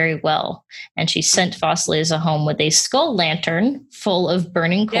 stepsisters very well. And she sent Vasilisa home with a skull lantern full of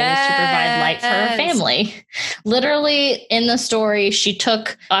burning coals to provide light for her family. Literally in the story, she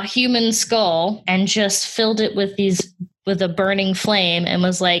took a human skull and just filled it with a burning flame and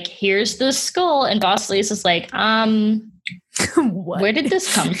was like, here's the skull. And Vasilisa's like, where did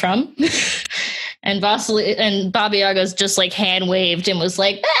this come from? And Baba Yaga's just like hand waved and was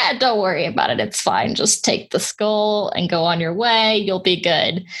like, don't worry about it. It's fine. Just take the skull and go on your way. You'll be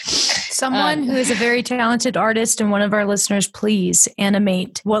good. Someone who is a very talented artist and one of our listeners, please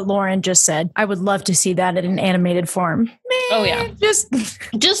animate what Lauren just said. I would love to see that in an animated form. Man, oh, yeah.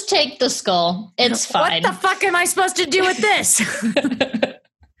 Just take the skull. It's fine. What the fuck am I supposed to do with this?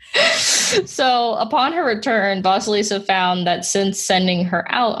 So upon her return, Vasilisa found that since sending her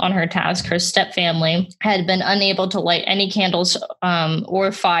out on her task, her stepfamily had been unable to light any candles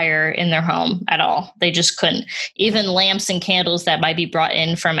or fire in their home at all. They just couldn't. Even lamps and candles that might be brought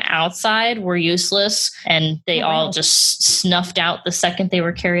in from outside were useless, and they all just snuffed out the second they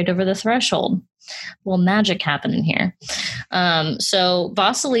were carried over the threshold. Well, magic happening here. So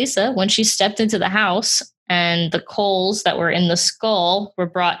Vasilisa, when she stepped into the house, and the coals that were in the skull were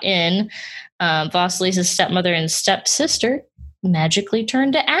brought in, Vasilisa's stepmother and stepsister magically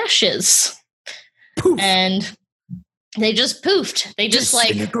turned to ashes. Poof. And they just poofed. They just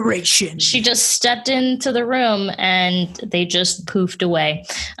disintegration. She just stepped into the room and they just poofed away.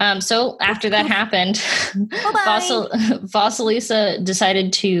 So after that happened, Vasilisa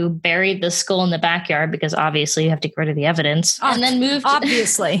decided to bury the skull in the backyard because obviously you have to get rid of the evidence. And then moved.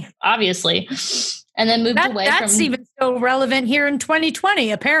 Obviously. And then moved away that's even so relevant here in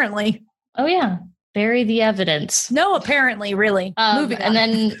 2020, apparently. Oh, yeah. Bury the evidence. No, apparently, really. Moving on. And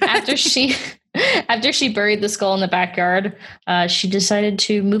then after she After she buried the skull in the backyard, she decided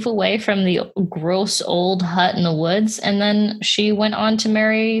to move away from the gross old hut in the woods, and then she went on to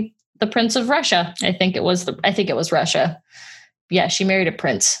marry the Prince of Russia. I think it was Russia. Yeah, she married a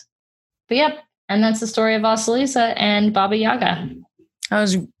prince. But yep, and that's the story of Vasilisa and Baba Yaga.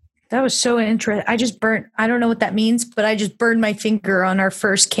 That was so interesting. I don't know what that means, but I just burned my finger on our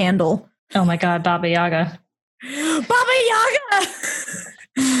first candle. Oh my God, Baba Yaga. Baba Yaga!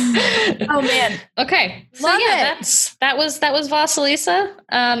 Oh man. Okay. So Love yeah, it. that was Vasilisa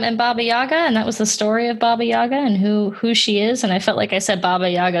and Baba Yaga, and that was the story of Baba Yaga and who she is. And I felt like I said Baba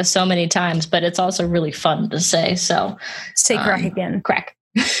Yaga so many times, but it's also really fun to say. So say crack again. Crack.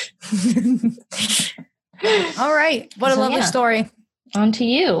 All right. What a lovely story. On to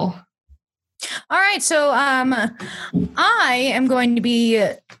you. All right. So I am going to be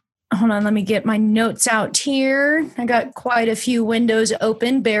hold on, let me get my notes out here. I got quite a few windows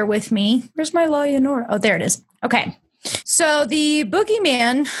open. Bear with me. Where's my La Leonora? Oh, there it is. Okay. So the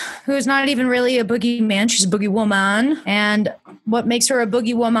boogeyman, who is not even really a boogeyman, she's a boogie woman. And what makes her a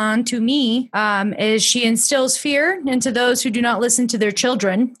boogie woman to me is she instills fear into those who do not listen to their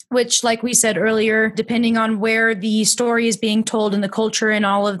children, which, like we said earlier, depending on where the story is being told in the culture and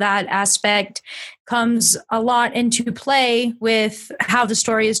all of that aspect, comes a lot into play with how the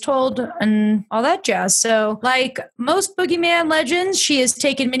story is told and all that jazz. So like most boogeyman legends, she has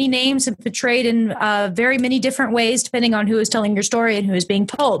taken many names and portrayed in very many different ways, depending on who is telling your story and who is being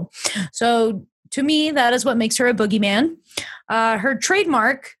told. So to me, that is what makes her a boogeyman. Her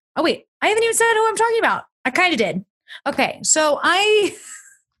trademark. Oh, wait, I haven't even said who I'm talking about. I kind of did. Okay. So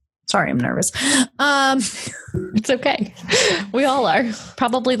sorry, I'm nervous. It's okay. We all are.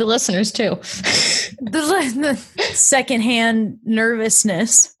 Probably the listeners too. The secondhand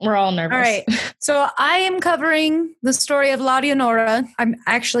nervousness. We're all nervous. All right. So I am covering the story of La Leonora. I'm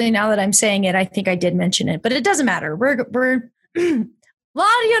actually, now that I'm saying it, I think I did mention it, but it doesn't matter. We're La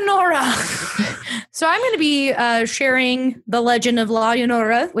Leonora. So I'm going to be sharing the legend of La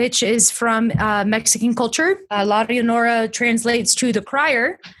Leonora, which is from Mexican culture. La Leonora translates to the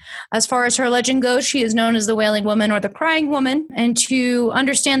crier. As far as her legend goes, she is known as the Wailing Woman or the Crying Woman. And to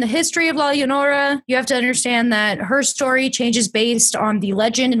understand the history of La Leonora, you have to understand that her story changes based on the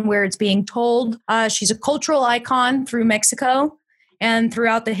legend and where it's being told. She's a cultural icon through Mexico and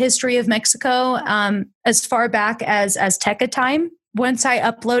throughout the history of Mexico, as far back as Azteca time. Once I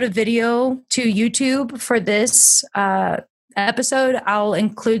upload a video to YouTube for this episode, I'll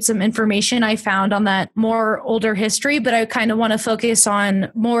include some information I found on that more older history, but I kind of want to focus on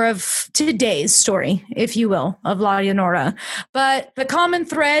more of today's story, if you will, of La Leonora. But the common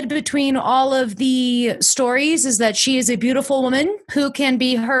thread between all of the stories is that she is a beautiful woman who can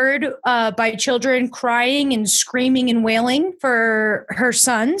be heard by children crying and screaming and wailing for her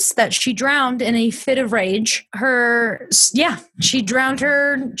sons that she drowned in a fit of rage. She drowned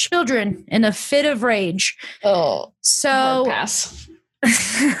her children in a fit of rage. Oh. So pass.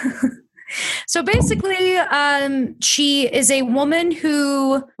 So basically, she is a woman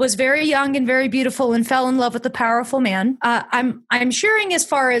who was very young and very beautiful and fell in love with a powerful man. I'm sharing as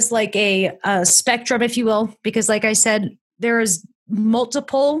far as like a spectrum, if you will, because like I said, there is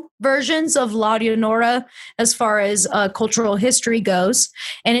multiple versions of La Leonora as far as cultural history goes,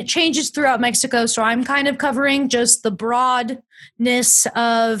 and it changes throughout Mexico. So I'm kind of covering just the broadness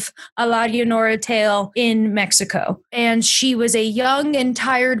of a La Leonora tale in Mexico. And she was a young and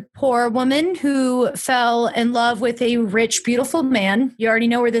tired poor woman who fell in love with a rich, beautiful man. You already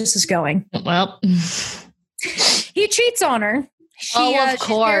know where this is going. Well, he cheats on her. Of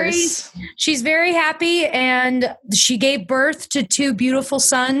course. She's very happy, and she gave birth to two beautiful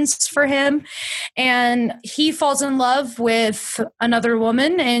sons for him. And he falls in love with another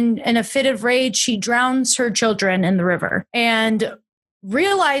woman, and in a fit of rage, she drowns her children in the river. And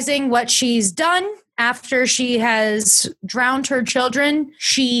realizing what she's done, after she has drowned her children,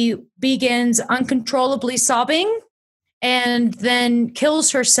 she begins uncontrollably sobbing and then kills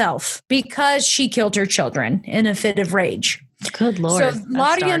herself because she killed her children in a fit of rage. Good Lord. So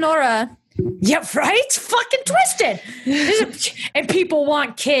La Leonora, yeah, right? Fucking twisted. And people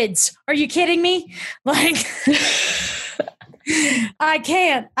want kids. Are you kidding me? Like, I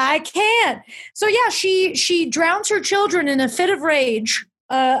can't. So yeah, she drowns her children in a fit of rage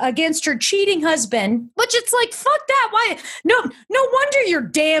against her cheating husband, which it's like, fuck that. Why? No wonder you're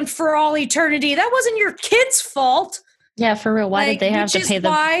damned for all eternity. That wasn't your kid's fault. Yeah, for real. Why did they have to pay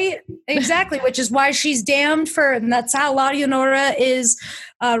them? Exactly, which is why she's damned for, and that's how La Leonora is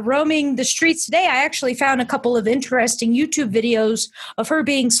roaming the streets today. I actually found a couple of interesting YouTube videos of her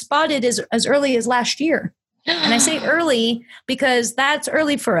being spotted as early as last year. And I say early because that's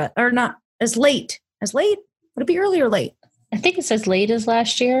early for it, or not. as late. Would it be early or late? I think it says late as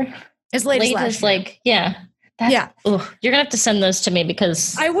last year. As late as last year. Like, yeah. You're going to have to send those to me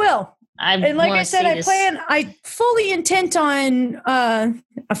because I will. And like I said, I fully intend.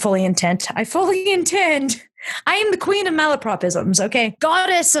 I am the queen of malapropisms, okay?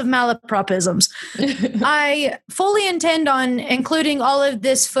 Goddess of malapropisms. I fully intend on including all of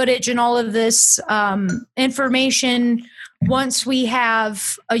this footage and all of this information once we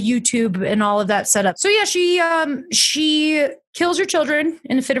have a YouTube and all of that set up. So yeah, she kills her children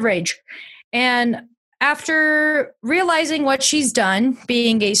in a fit of rage. And after realizing what she's done,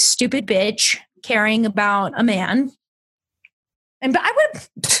 being a stupid bitch, caring about a man, and I would,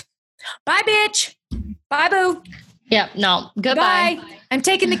 bye, bitch. Bye, boo. Yeah, no, goodbye. Bye. I'm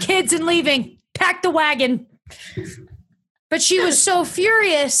taking the kids and leaving. Pack the wagon. But she was so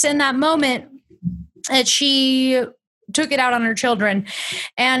furious in that moment that she took it out on her children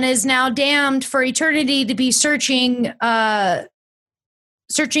and is now damned for eternity to be searching the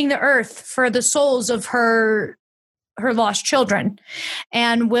earth for the souls of her lost children,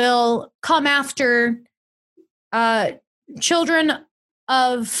 and will come after children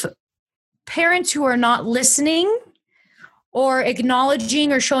of parents who are not listening or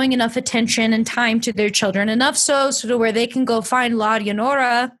acknowledging or showing enough attention and time to their children, enough so to where they can go find La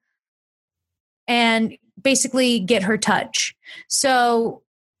Leonora and basically get her touch. So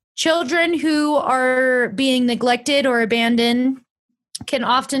children who are being neglected or abandoned can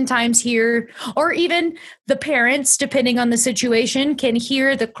oftentimes hear, or even the parents, depending on the situation, can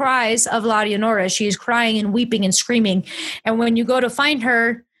hear the cries of La Leonora. She's crying and weeping and screaming. And when you go to find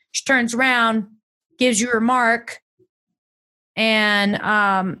her, she turns around, gives you her mark,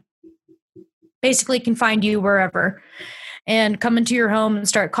 and basically can find you wherever and come into your home and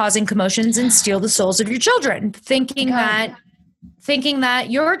start causing commotions and steal the souls of your children, thinking that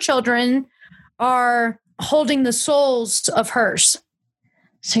your children are holding the souls of hers.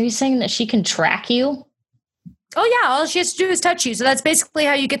 So you're saying that she can track you? Oh yeah, all she has to do is touch you. So that's basically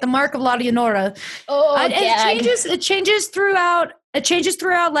how you get the mark of La Leonora. It changes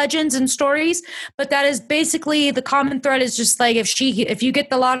throughout legends and stories, but that is basically the common thread. Is just like if you get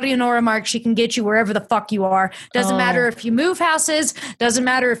the La Leonora mark, she can get you wherever the fuck you are. Doesn't matter if you move houses, doesn't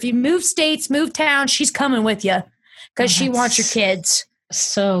matter if you move states, move towns, she's coming with you because she wants your kids.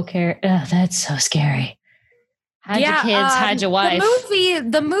 That's so scary. Hide your kids, hide your wife.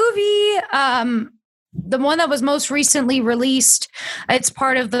 The movie, the one that was most recently released, it's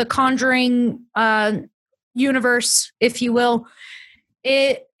part of the Conjuring universe, if you will.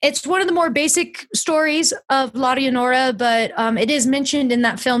 It's one of the more basic stories of La Leonora, but it is mentioned in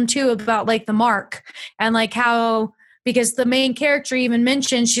that film too about like the mark and like how, because the main character even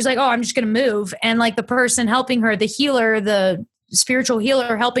mentions, she's like, oh, I'm just going to move. And like the person helping her, the healer, the spiritual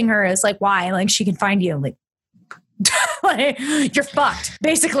healer helping her is like, why? Like she can find you. Like, like, you're fucked,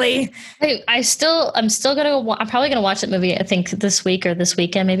 basically. Hey, I'm probably gonna watch that movie. I think this week or this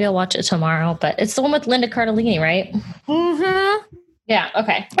weekend. Maybe I'll watch it tomorrow. But it's the one with Linda Cardellini, right? Mm-hmm. Yeah.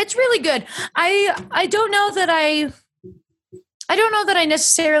 Okay. It's really good. I don't know that I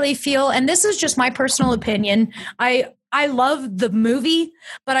necessarily feel, and this is just my personal opinion. I love the movie,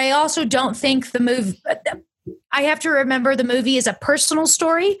 but I also don't think the movie. I have to remember the movie is a personal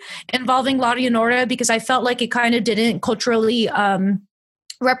story involving La Leonora because I felt like it kind of didn't culturally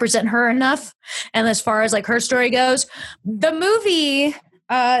represent her enough. And as far as like her story goes, the movie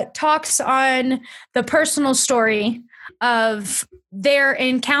talks on the personal story of their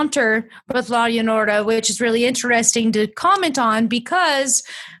encounter with La Leonora, which is really interesting to comment on because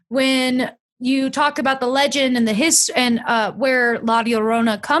when you talk about the legend and the history and where La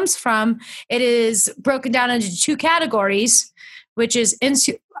Llorona comes from, it is broken down into two categories, which is,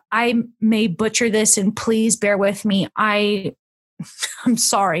 I may butcher this and please bear with me. I'm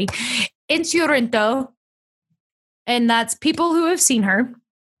sorry. Insurrento, and that's people who have seen her.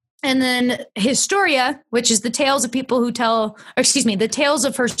 And then Historia, which is the tales of people who the tales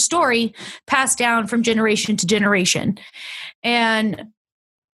of her story passed down from generation to generation. And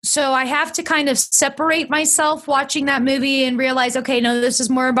so I have to kind of separate myself watching that movie and realize, okay, no, this is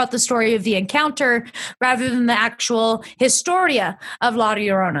more about the story of the encounter rather than the actual Historia of La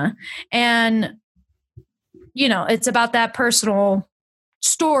Llorona. And, you know, it's about that personal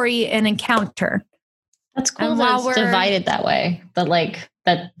story and encounter. That's cool that it's divided that way. But like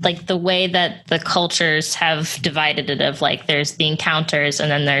the way that the cultures have divided it of like there's the encounters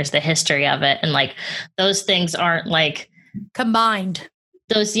and then there's the history of it. And like those things aren't like combined.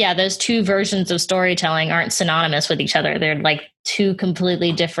 Those two versions of storytelling aren't synonymous with each other. They're like two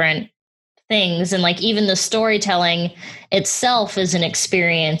completely different things. And like even the storytelling itself is an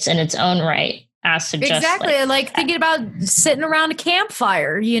experience in its own right. As to exactly, like thinking about sitting around a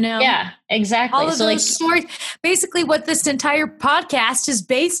campfire, Yeah, exactly. All of those stories. Basically, what this entire podcast is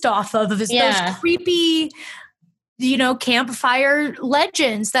based off of is those creepy, campfire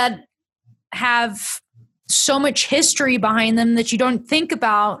legends that have so much history behind them that you don't think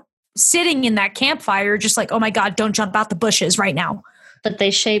about sitting in that campfire, just like, oh my God, don't jump out the bushes right now. But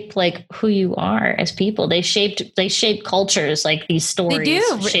they shape like who you are as people. They shape cultures. Like these stories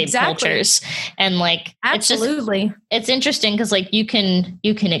shape cultures, and like absolutely, it's interesting because like you can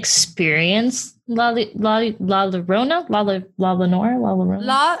experience La Llorona.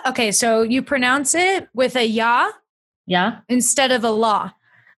 Okay, so you pronounce it with a ya instead of a la.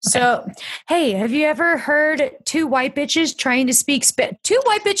 So, hey, have you ever heard two white bitches trying to speak two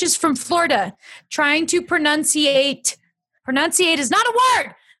white bitches from Florida trying to pronunciate is not a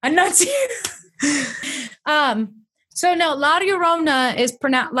word. Enunciate. So no, La Llorona is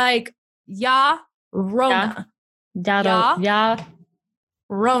pronounced like Ya Rona. Ya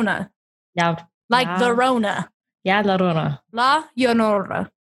Rona. Ya. Like the Rona. Ya La Rona. La Llorona.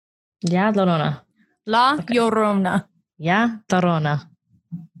 Ya La Rona. La Llorona. Ya La Rona.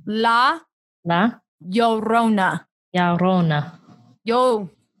 La Llorona. Ya Rona. Yo.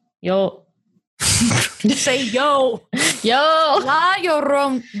 Say yo. La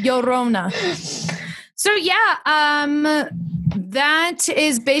Llorona. So yeah, that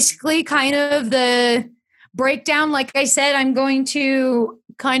is basically kind of the breakdown. Like I said, I'm going to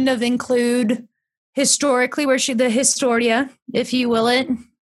kind of include historically the Historia, if you will it.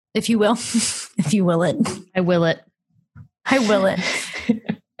 I will it.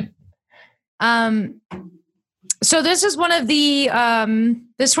 So this is one of the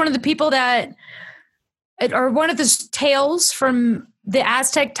people that are one of the tales from the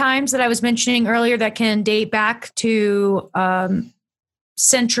Aztec times that I was mentioning earlier that can date back to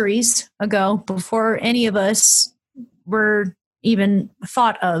centuries ago, before any of us were even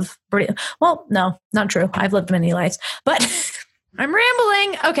thought of. Well, no, not true. I've lived many lives, but I'm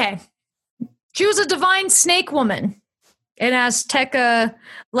rambling. Okay. She was a divine snake woman, an Azteca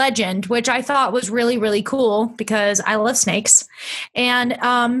legend, which I thought was really, really cool because I love snakes. And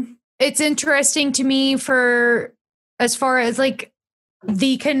it's interesting to me for as far as like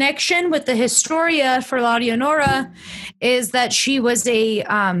the connection with the Historia for La Llorona is that she was a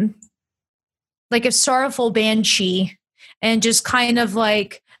like a sorrowful banshee and just kind of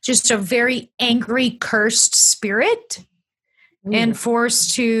like just a very angry, cursed spirit. Ooh. And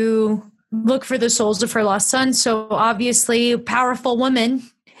forced to look for the souls of her lost sons. So obviously a powerful woman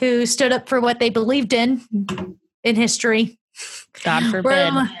who stood up for what they believed in history. God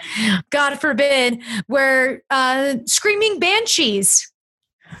forbid. God forbid. We're screaming banshees.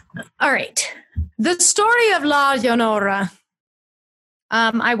 All right. The story of La Llorona.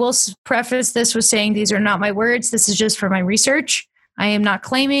 I will preface this with saying these are not my words. This is just for my research. I am not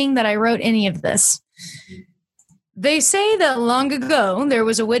claiming that I wrote any of this. They say that long ago, there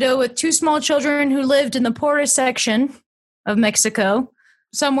was a widow with two small children who lived in the poorest section of Mexico,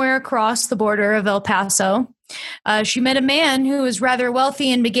 somewhere across the border of El Paso. She met a man who was rather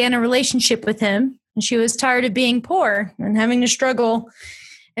wealthy and began a relationship with him. And she was tired of being poor and having to struggle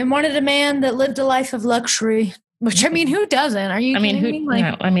and wanted a man that lived a life of luxury. Which, I mean, who doesn't? Are you kidding me?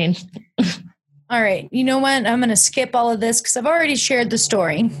 No, I mean... All right. You know what? I'm going to skip all of this because I've already shared the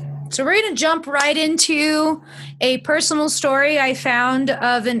story. So we're going to jump right into a personal story I found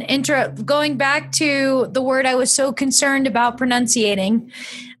of going back to the word I was so concerned about pronunciating.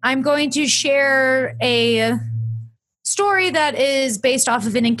 I'm going to share a story that is based off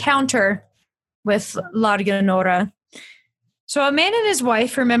of an encounter with La Llorona. So a man and his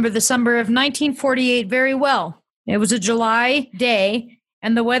wife remember the summer of 1948 very well. It was a July day,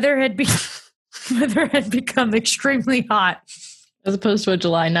 and the weather had become extremely hot. As opposed to a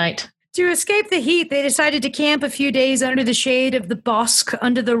July night. To escape the heat, they decided to camp a few days under the shade of the bosque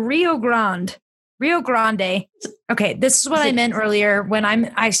under the Rio Grande. Okay, this is what I meant earlier when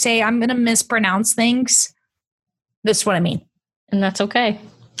I say I'm going to mispronounce things. This is what I mean. And that's okay.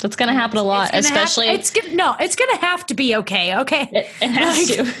 That's going to happen a lot, especially... It's going to have to be okay, okay? It has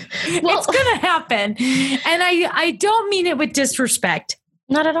to. Well, it's going to happen. And I don't mean it with disrespect.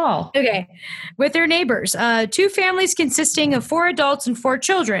 Not at all. Okay. With their neighbors, two families consisting of 4 adults and 4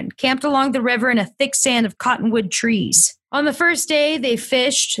 children camped along the river in a thick stand of cottonwood trees. On the first day, they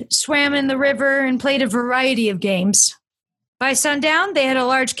fished, swam in the river, and played a variety of games. By sundown, they had a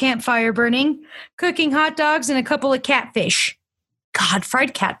large campfire burning, cooking hot dogs and a couple of catfish. God,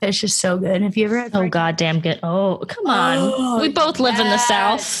 fried catfish is so good. Have you ever had Oh, fried goddamn good. Oh, come on. We both live in the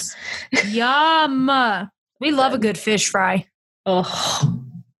South. Yum. We love a good fish fry. Oh,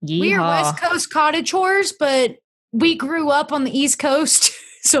 We are West Coast cottage whores, but we grew up on the East Coast.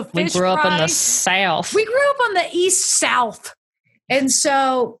 So We fish grew up in the fries- South. We grew up on the East South. And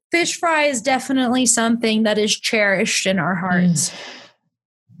so fish fry is definitely something that is cherished in our hearts.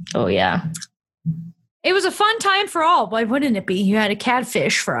 Oh, yeah. It was a fun time for all. Why wouldn't it be? You had a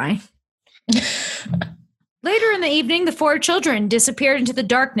catfish fry. Later in the evening, the 4 children disappeared into the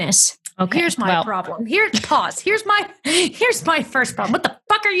darkness. Okay. Here's my problem. Pause. Here's my first problem. What the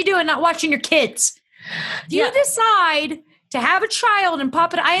fuck are you doing not watching your kids? If you decide to have a child and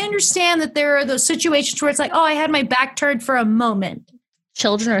pop it, I understand that there are those situations where it's like, oh, I had my back turned for a moment.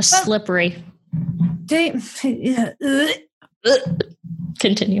 Children are slippery.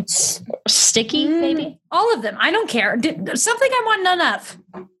 Continue. Sticky, maybe? All of them. I don't care. Something I want none of.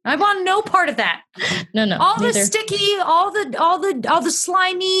 I want no part of that. No. All neither. the sticky, all the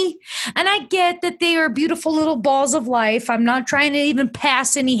slimy. And I get that they are beautiful little balls of life. I'm not trying to even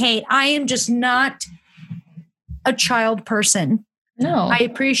pass any hate. I am just not a child person. No. I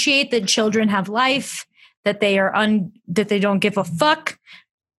appreciate that children have life, that they are that they don't give a fuck.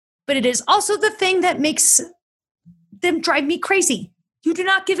 But it is also the thing that makes them drive me crazy. You do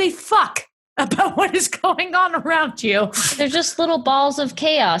not give a fuck about what is going on around you. They're just little balls of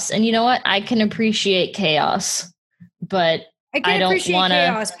chaos. And you know what? I can appreciate chaos, but I don't want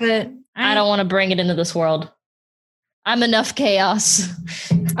chaos, but I don't want to bring it into this world. I'm enough chaos.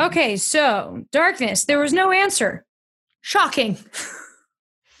 Okay, so darkness. There was no answer. Shocking.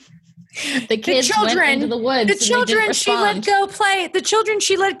 The kids went into the woods. The children she let go play. The children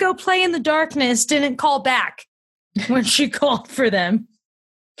she let go play in the darkness didn't call back when she called for them.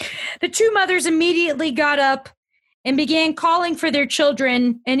 The 2 mothers immediately got up and began calling for their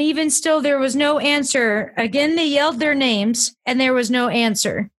children, and even still there was no answer. Again, they yelled their names, and there was no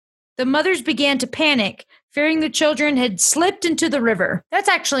answer. The mothers began to panic, fearing the children had slipped into the river. That's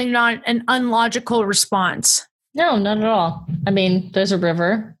actually not an unlogical response. No, not at all. I mean, there's a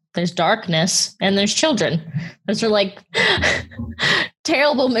river, there's darkness, and there's children. Those are like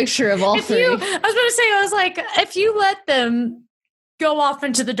terrible mixture of all three. I was like, if you let them go off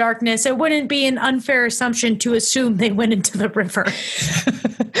into the darkness, it wouldn't be an unfair assumption to assume they went into the river.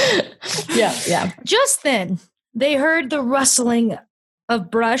 Yeah. Just then, they heard the rustling of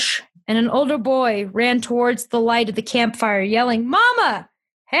brush, and an older boy ran towards the light of the campfire, yelling, "Mama,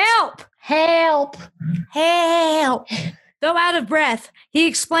 help! Help! Help!" Though out of breath, he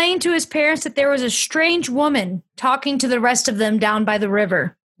explained to his parents that there was a strange woman talking to the rest of them down by the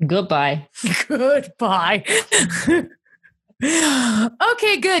river. Goodbye. Goodbye.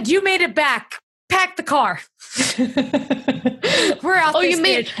 Okay, good. You made it back. Pack the car. We're out. Oh, you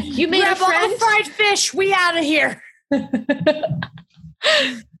made Grab a friend? all the fried fish. We out of here.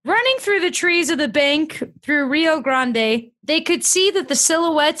 Running through the trees of the bank through Rio Grande, they could see that the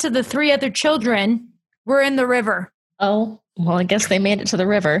silhouettes of the 3 other children were in the river. Oh, well, I guess they made it to the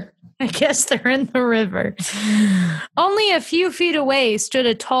river. I guess they're in the river. Only a few feet away stood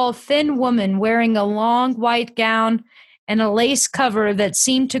a tall, thin woman wearing a long white gown and a lace cover that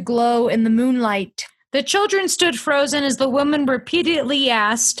seemed to glow in the moonlight. The children stood frozen as the woman repeatedly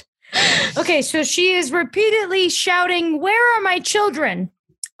asked. Okay, so she is repeatedly shouting, "Where are my children?"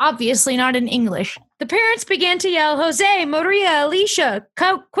 Obviously not in English. The parents began to yell, "Jose, Maria, Alicia,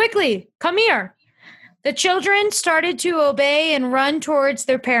 come quickly, come here." The children started to obey and run towards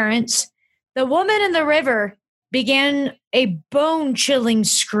their parents. The woman in the river began a bone-chilling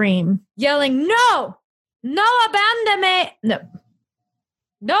scream, yelling, "No! No abandonme!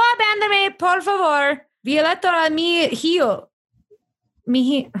 No abandonme, por favor! Violeto a mi hijo."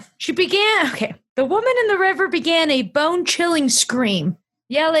 She began, okay. The woman in the river began a bone-chilling scream,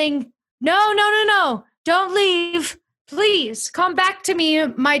 yelling, No, don't leave. Please, come back to me,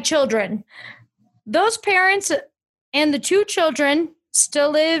 my children." Those parents and the 2 children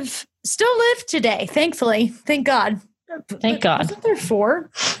still live today, thankfully. Thank God. Thank God. Wasn't there 4?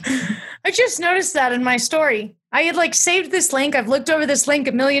 I just noticed that in my story. I had saved this link. I've looked over this link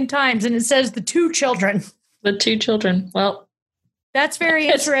a million times, and it says the 2 children. The 2 children. Well, that's very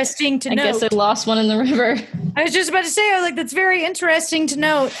interesting to note. I guess I lost one in the river. I was just about to say, that's very interesting to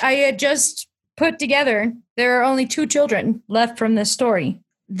note. I had just put together, there are only 2 children left from this story.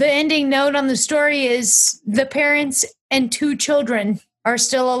 The ending note on the story is the parents and 2 children are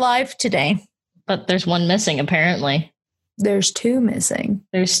still alive today. But there's one missing, apparently. There's 2 missing.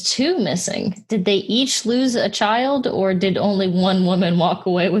 There's 2 missing. Did they each lose a child, or did only one woman walk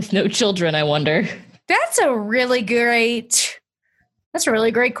away with no children, I wonder? That's a really great That's a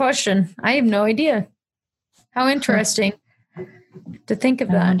really great question. I have no idea. How interesting to think of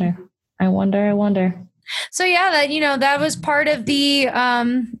that. I wonder. So yeah, that was part of the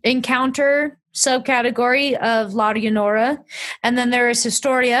encounter subcategory of La Leonora. And then there is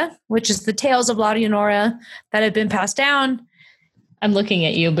Historia, which is the tales of La Leonora that have been passed down. I'm looking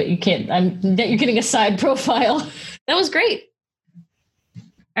at you, but you can't. You're getting a side profile. That was great.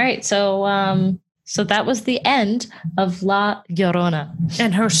 All right, so that was the end of La Llorona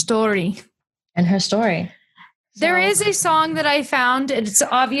and her story. There is a song that I found. It's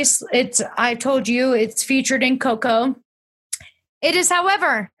obvious. I told you it's featured in Coco. It is,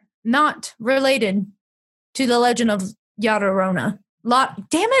 however, not related to the legend of La Llorona.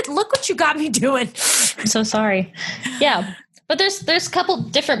 Damn it! Look what you got me doing. I'm so sorry. Yeah, but there's a couple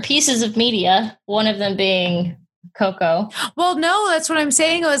different pieces of media. One of them being Coco. Well, no, that's what I'm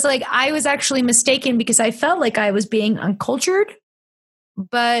saying. I was actually mistaken because I felt like I was being uncultured,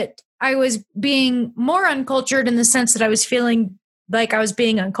 but I was being more uncultured in the sense that I was feeling like I was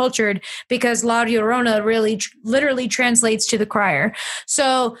being uncultured because La Llorona really literally translates to the crier.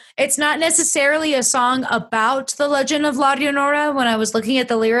 So it's not necessarily a song about the legend of La Llorona. When I was looking at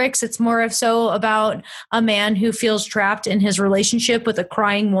the lyrics, it's more of so about a man who feels trapped in his relationship with a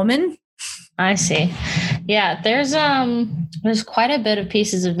crying woman. I see. Yeah, there's quite a bit of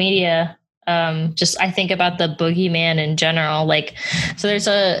pieces of media. Just I think about the boogeyman in general. So there's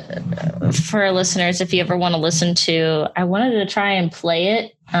for our listeners, if you ever want to listen to, I wanted to try and play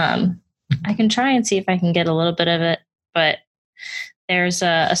it. I can try and see if I can get a little bit of it, but there's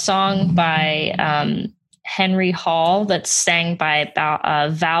a song by Henry Hall that's sang by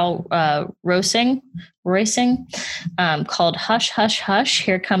Val Roising, called Hush, Hush, Hush,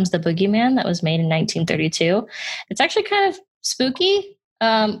 Here Comes the Boogeyman, that was made in 1932. It's actually kind of spooky.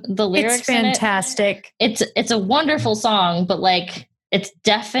 The lyrics, it's fantastic. It's a wonderful song, but it's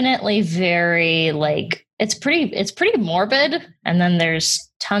definitely very it's pretty morbid. And then there's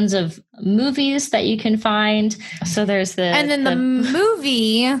tons of movies that you can find. So there's the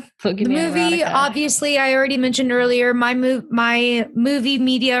movie. Erotica. Obviously, I already mentioned earlier. My movie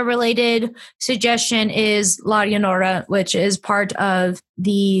media related suggestion is La Leonora, which is part of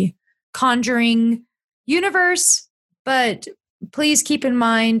the Conjuring universe, but please keep in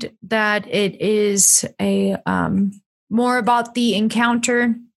mind that it is a more about the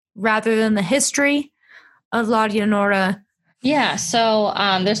encounter rather than the history of La Leonora. Yeah. So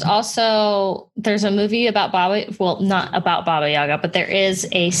there's a movie about not about Baba Yaga, but there is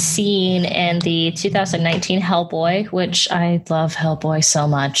a scene in the 2019 Hellboy, which I love Hellboy so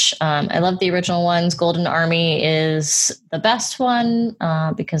much. I love the original ones. Golden Army is the best one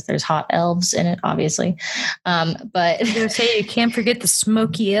because there's hot elves in it, obviously. But you say you can't forget the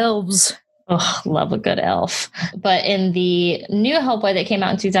smoky elves. Oh, love a good elf. But in the new Hellboy that came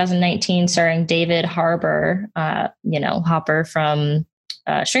out in 2019, starring David Harbour, Hopper from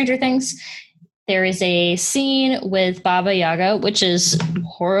Stranger Things, there is a scene with Baba Yaga, which is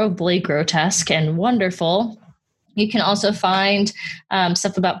horribly grotesque and wonderful. You can also find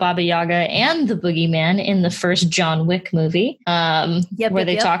stuff about Baba Yaga and the Boogeyman in the first John Wick movie, where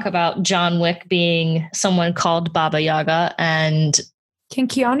they talk about John Wick being someone called Baba Yaga. And can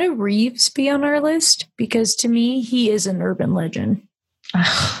Keanu Reeves be on our list? Because to me, he is an urban legend.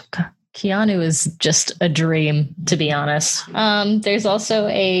 Oh, God. Keanu is just a dream, to be honest. There's also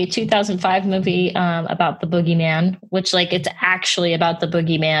a 2005 movie about the Boogeyman, which it's actually about the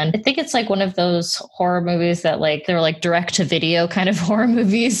Boogeyman. I think it's one of those horror movies that they're direct to video kind of horror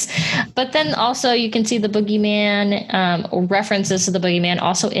movies. But then also you can see the Boogeyman, references to the Boogeyman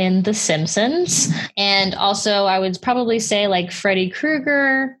also in The Simpsons. And also I would probably say Freddy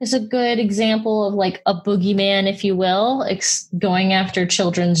Krueger is a good example of a Boogeyman, if you will, going after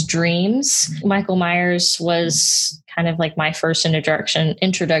children's dreams. Michael Myers was kind of my first introduction to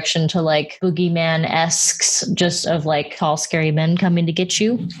Boogeyman-esques, just of tall, scary men coming to get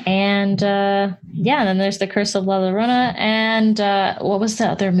you. And then there's The Curse of La Llorona. And what was the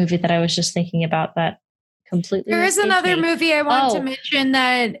other movie that I was just thinking about that completely? There is another movie I want to mention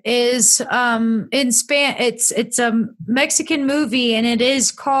that is in it's a Mexican movie, and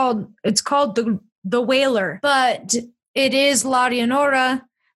it's called The Wailer, but it is La Leonora,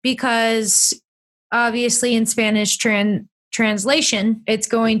 because obviously in Spanish translation, it's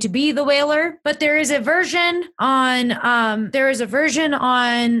going to be The Wailer, but there is a version on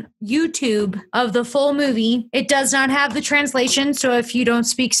YouTube of the full movie. It does not have the translation, so if you don't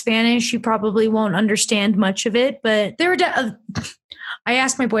speak Spanish, you probably won't understand much of it, but I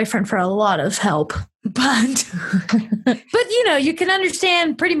asked my boyfriend for a lot of help, but you can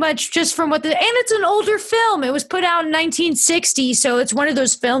understand pretty much just from and it's an older film. It was put out in 1960. So it's one of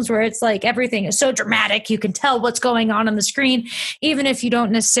those films where it's like everything is so dramatic. You can tell what's going on the screen, even if you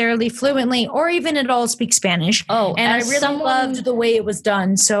don't necessarily fluently or even at all speak Spanish. Oh, and I really loved the way it was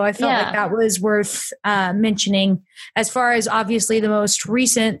done. So I felt like that was worth mentioning as far as obviously the most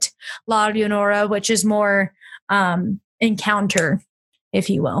recent La Leonora, which is more encounter, if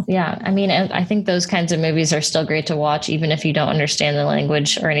you will. Yeah. I mean, I think those kinds of movies are still great to watch, even if you don't understand the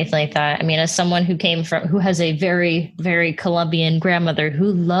language or anything like that. I mean, as someone who has a very, very Colombian grandmother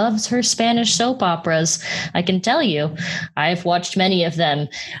who loves her Spanish soap operas, I can tell you, I've watched many of them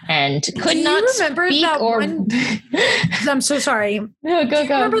and could not remember speak that or... I'm so sorry. No, go.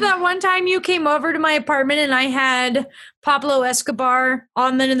 Remember that one time you came over to my apartment and I had Pablo Escobar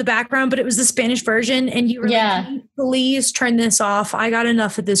on in the background, but it was the Spanish version. And you were like, please turn this off. I got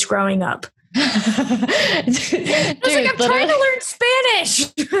enough of this growing up. I was like, I'm trying to learn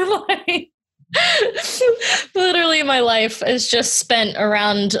Spanish. Literally my life is just spent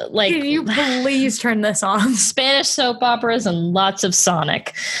around like, can you please turn this on? Spanish soap operas and lots of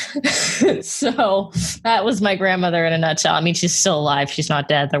Sonic. So that was my grandmother in a nutshell. I mean, she's still alive. She's not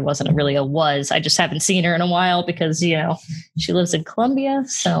dead. There wasn't really a was. I just haven't seen her in a while because, she lives in Colombia.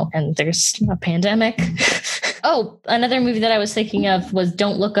 So, and there's a pandemic. Oh, another movie that I was thinking of was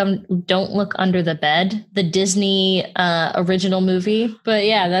Don't Look Under the Bed, the Disney original movie. But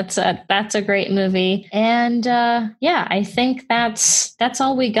yeah, that's a great movie. And I think that's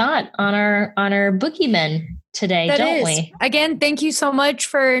all we got on our boogeymen today, don't we? Again, thank you so much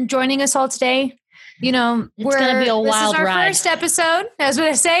for joining us all today. It's going to be a wild ride. This is our first episode. As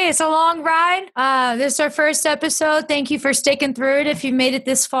I say, it's a long ride. This is our first episode. Thank you for sticking through it. If you made it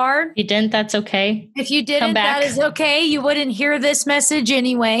this far, if you didn't, that's okay. If you didn't, that is okay. You wouldn't hear this message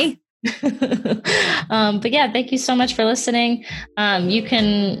anyway. But yeah, thank you so much for listening. You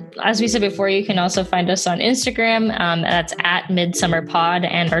can, as we said before, you can also find us on Instagram. That's at Midsummer Pod,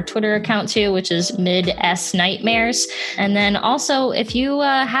 and our Twitter account too, which is Mid-S Nightmares. And then also, if you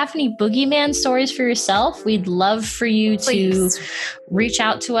have any boogeyman stories for yourself, we'd love for you to reach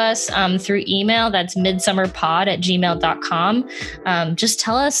out to us through email. That's midsummerpod@gmail.com. Just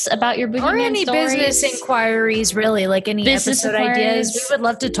tell us about your boogeyman or any stories. Business inquiries, really, like any episode ideas. We would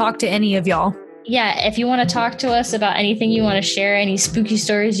love to talk to any of y'all. Yeah, if you want to talk to us about anything you want to share, any spooky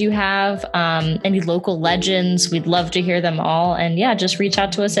stories you have, any local legends, we'd love to hear them all. And yeah, just reach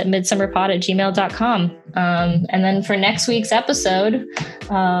out to us at midsummerpod@gmail.com. And then for next week's episode,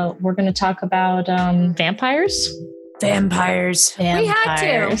 we're going to talk about vampires. Vampires.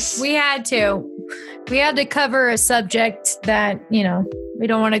 We had to cover a subject that, we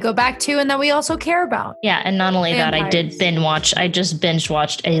don't want to go back to and that we also care about. Yeah. And not only that, I just binge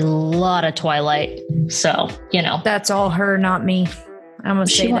watched a lot of Twilight. So, That's all her, not me. I'm going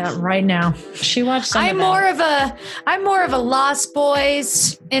to say that right now. She watched some I'm more of a Lost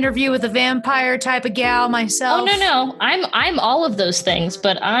Boys, Interview with a Vampire type of gal myself. Oh, no. I'm all of those things,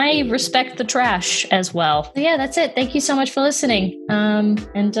 but I respect the trash as well. Yeah, that's it. Thank you so much for listening. And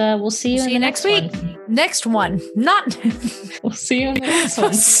we'll see you next week. Next one. We'll see you in the next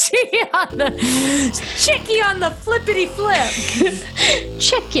one. See you check you on the flippity flip.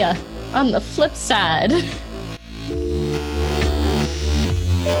 Check you on the flip side.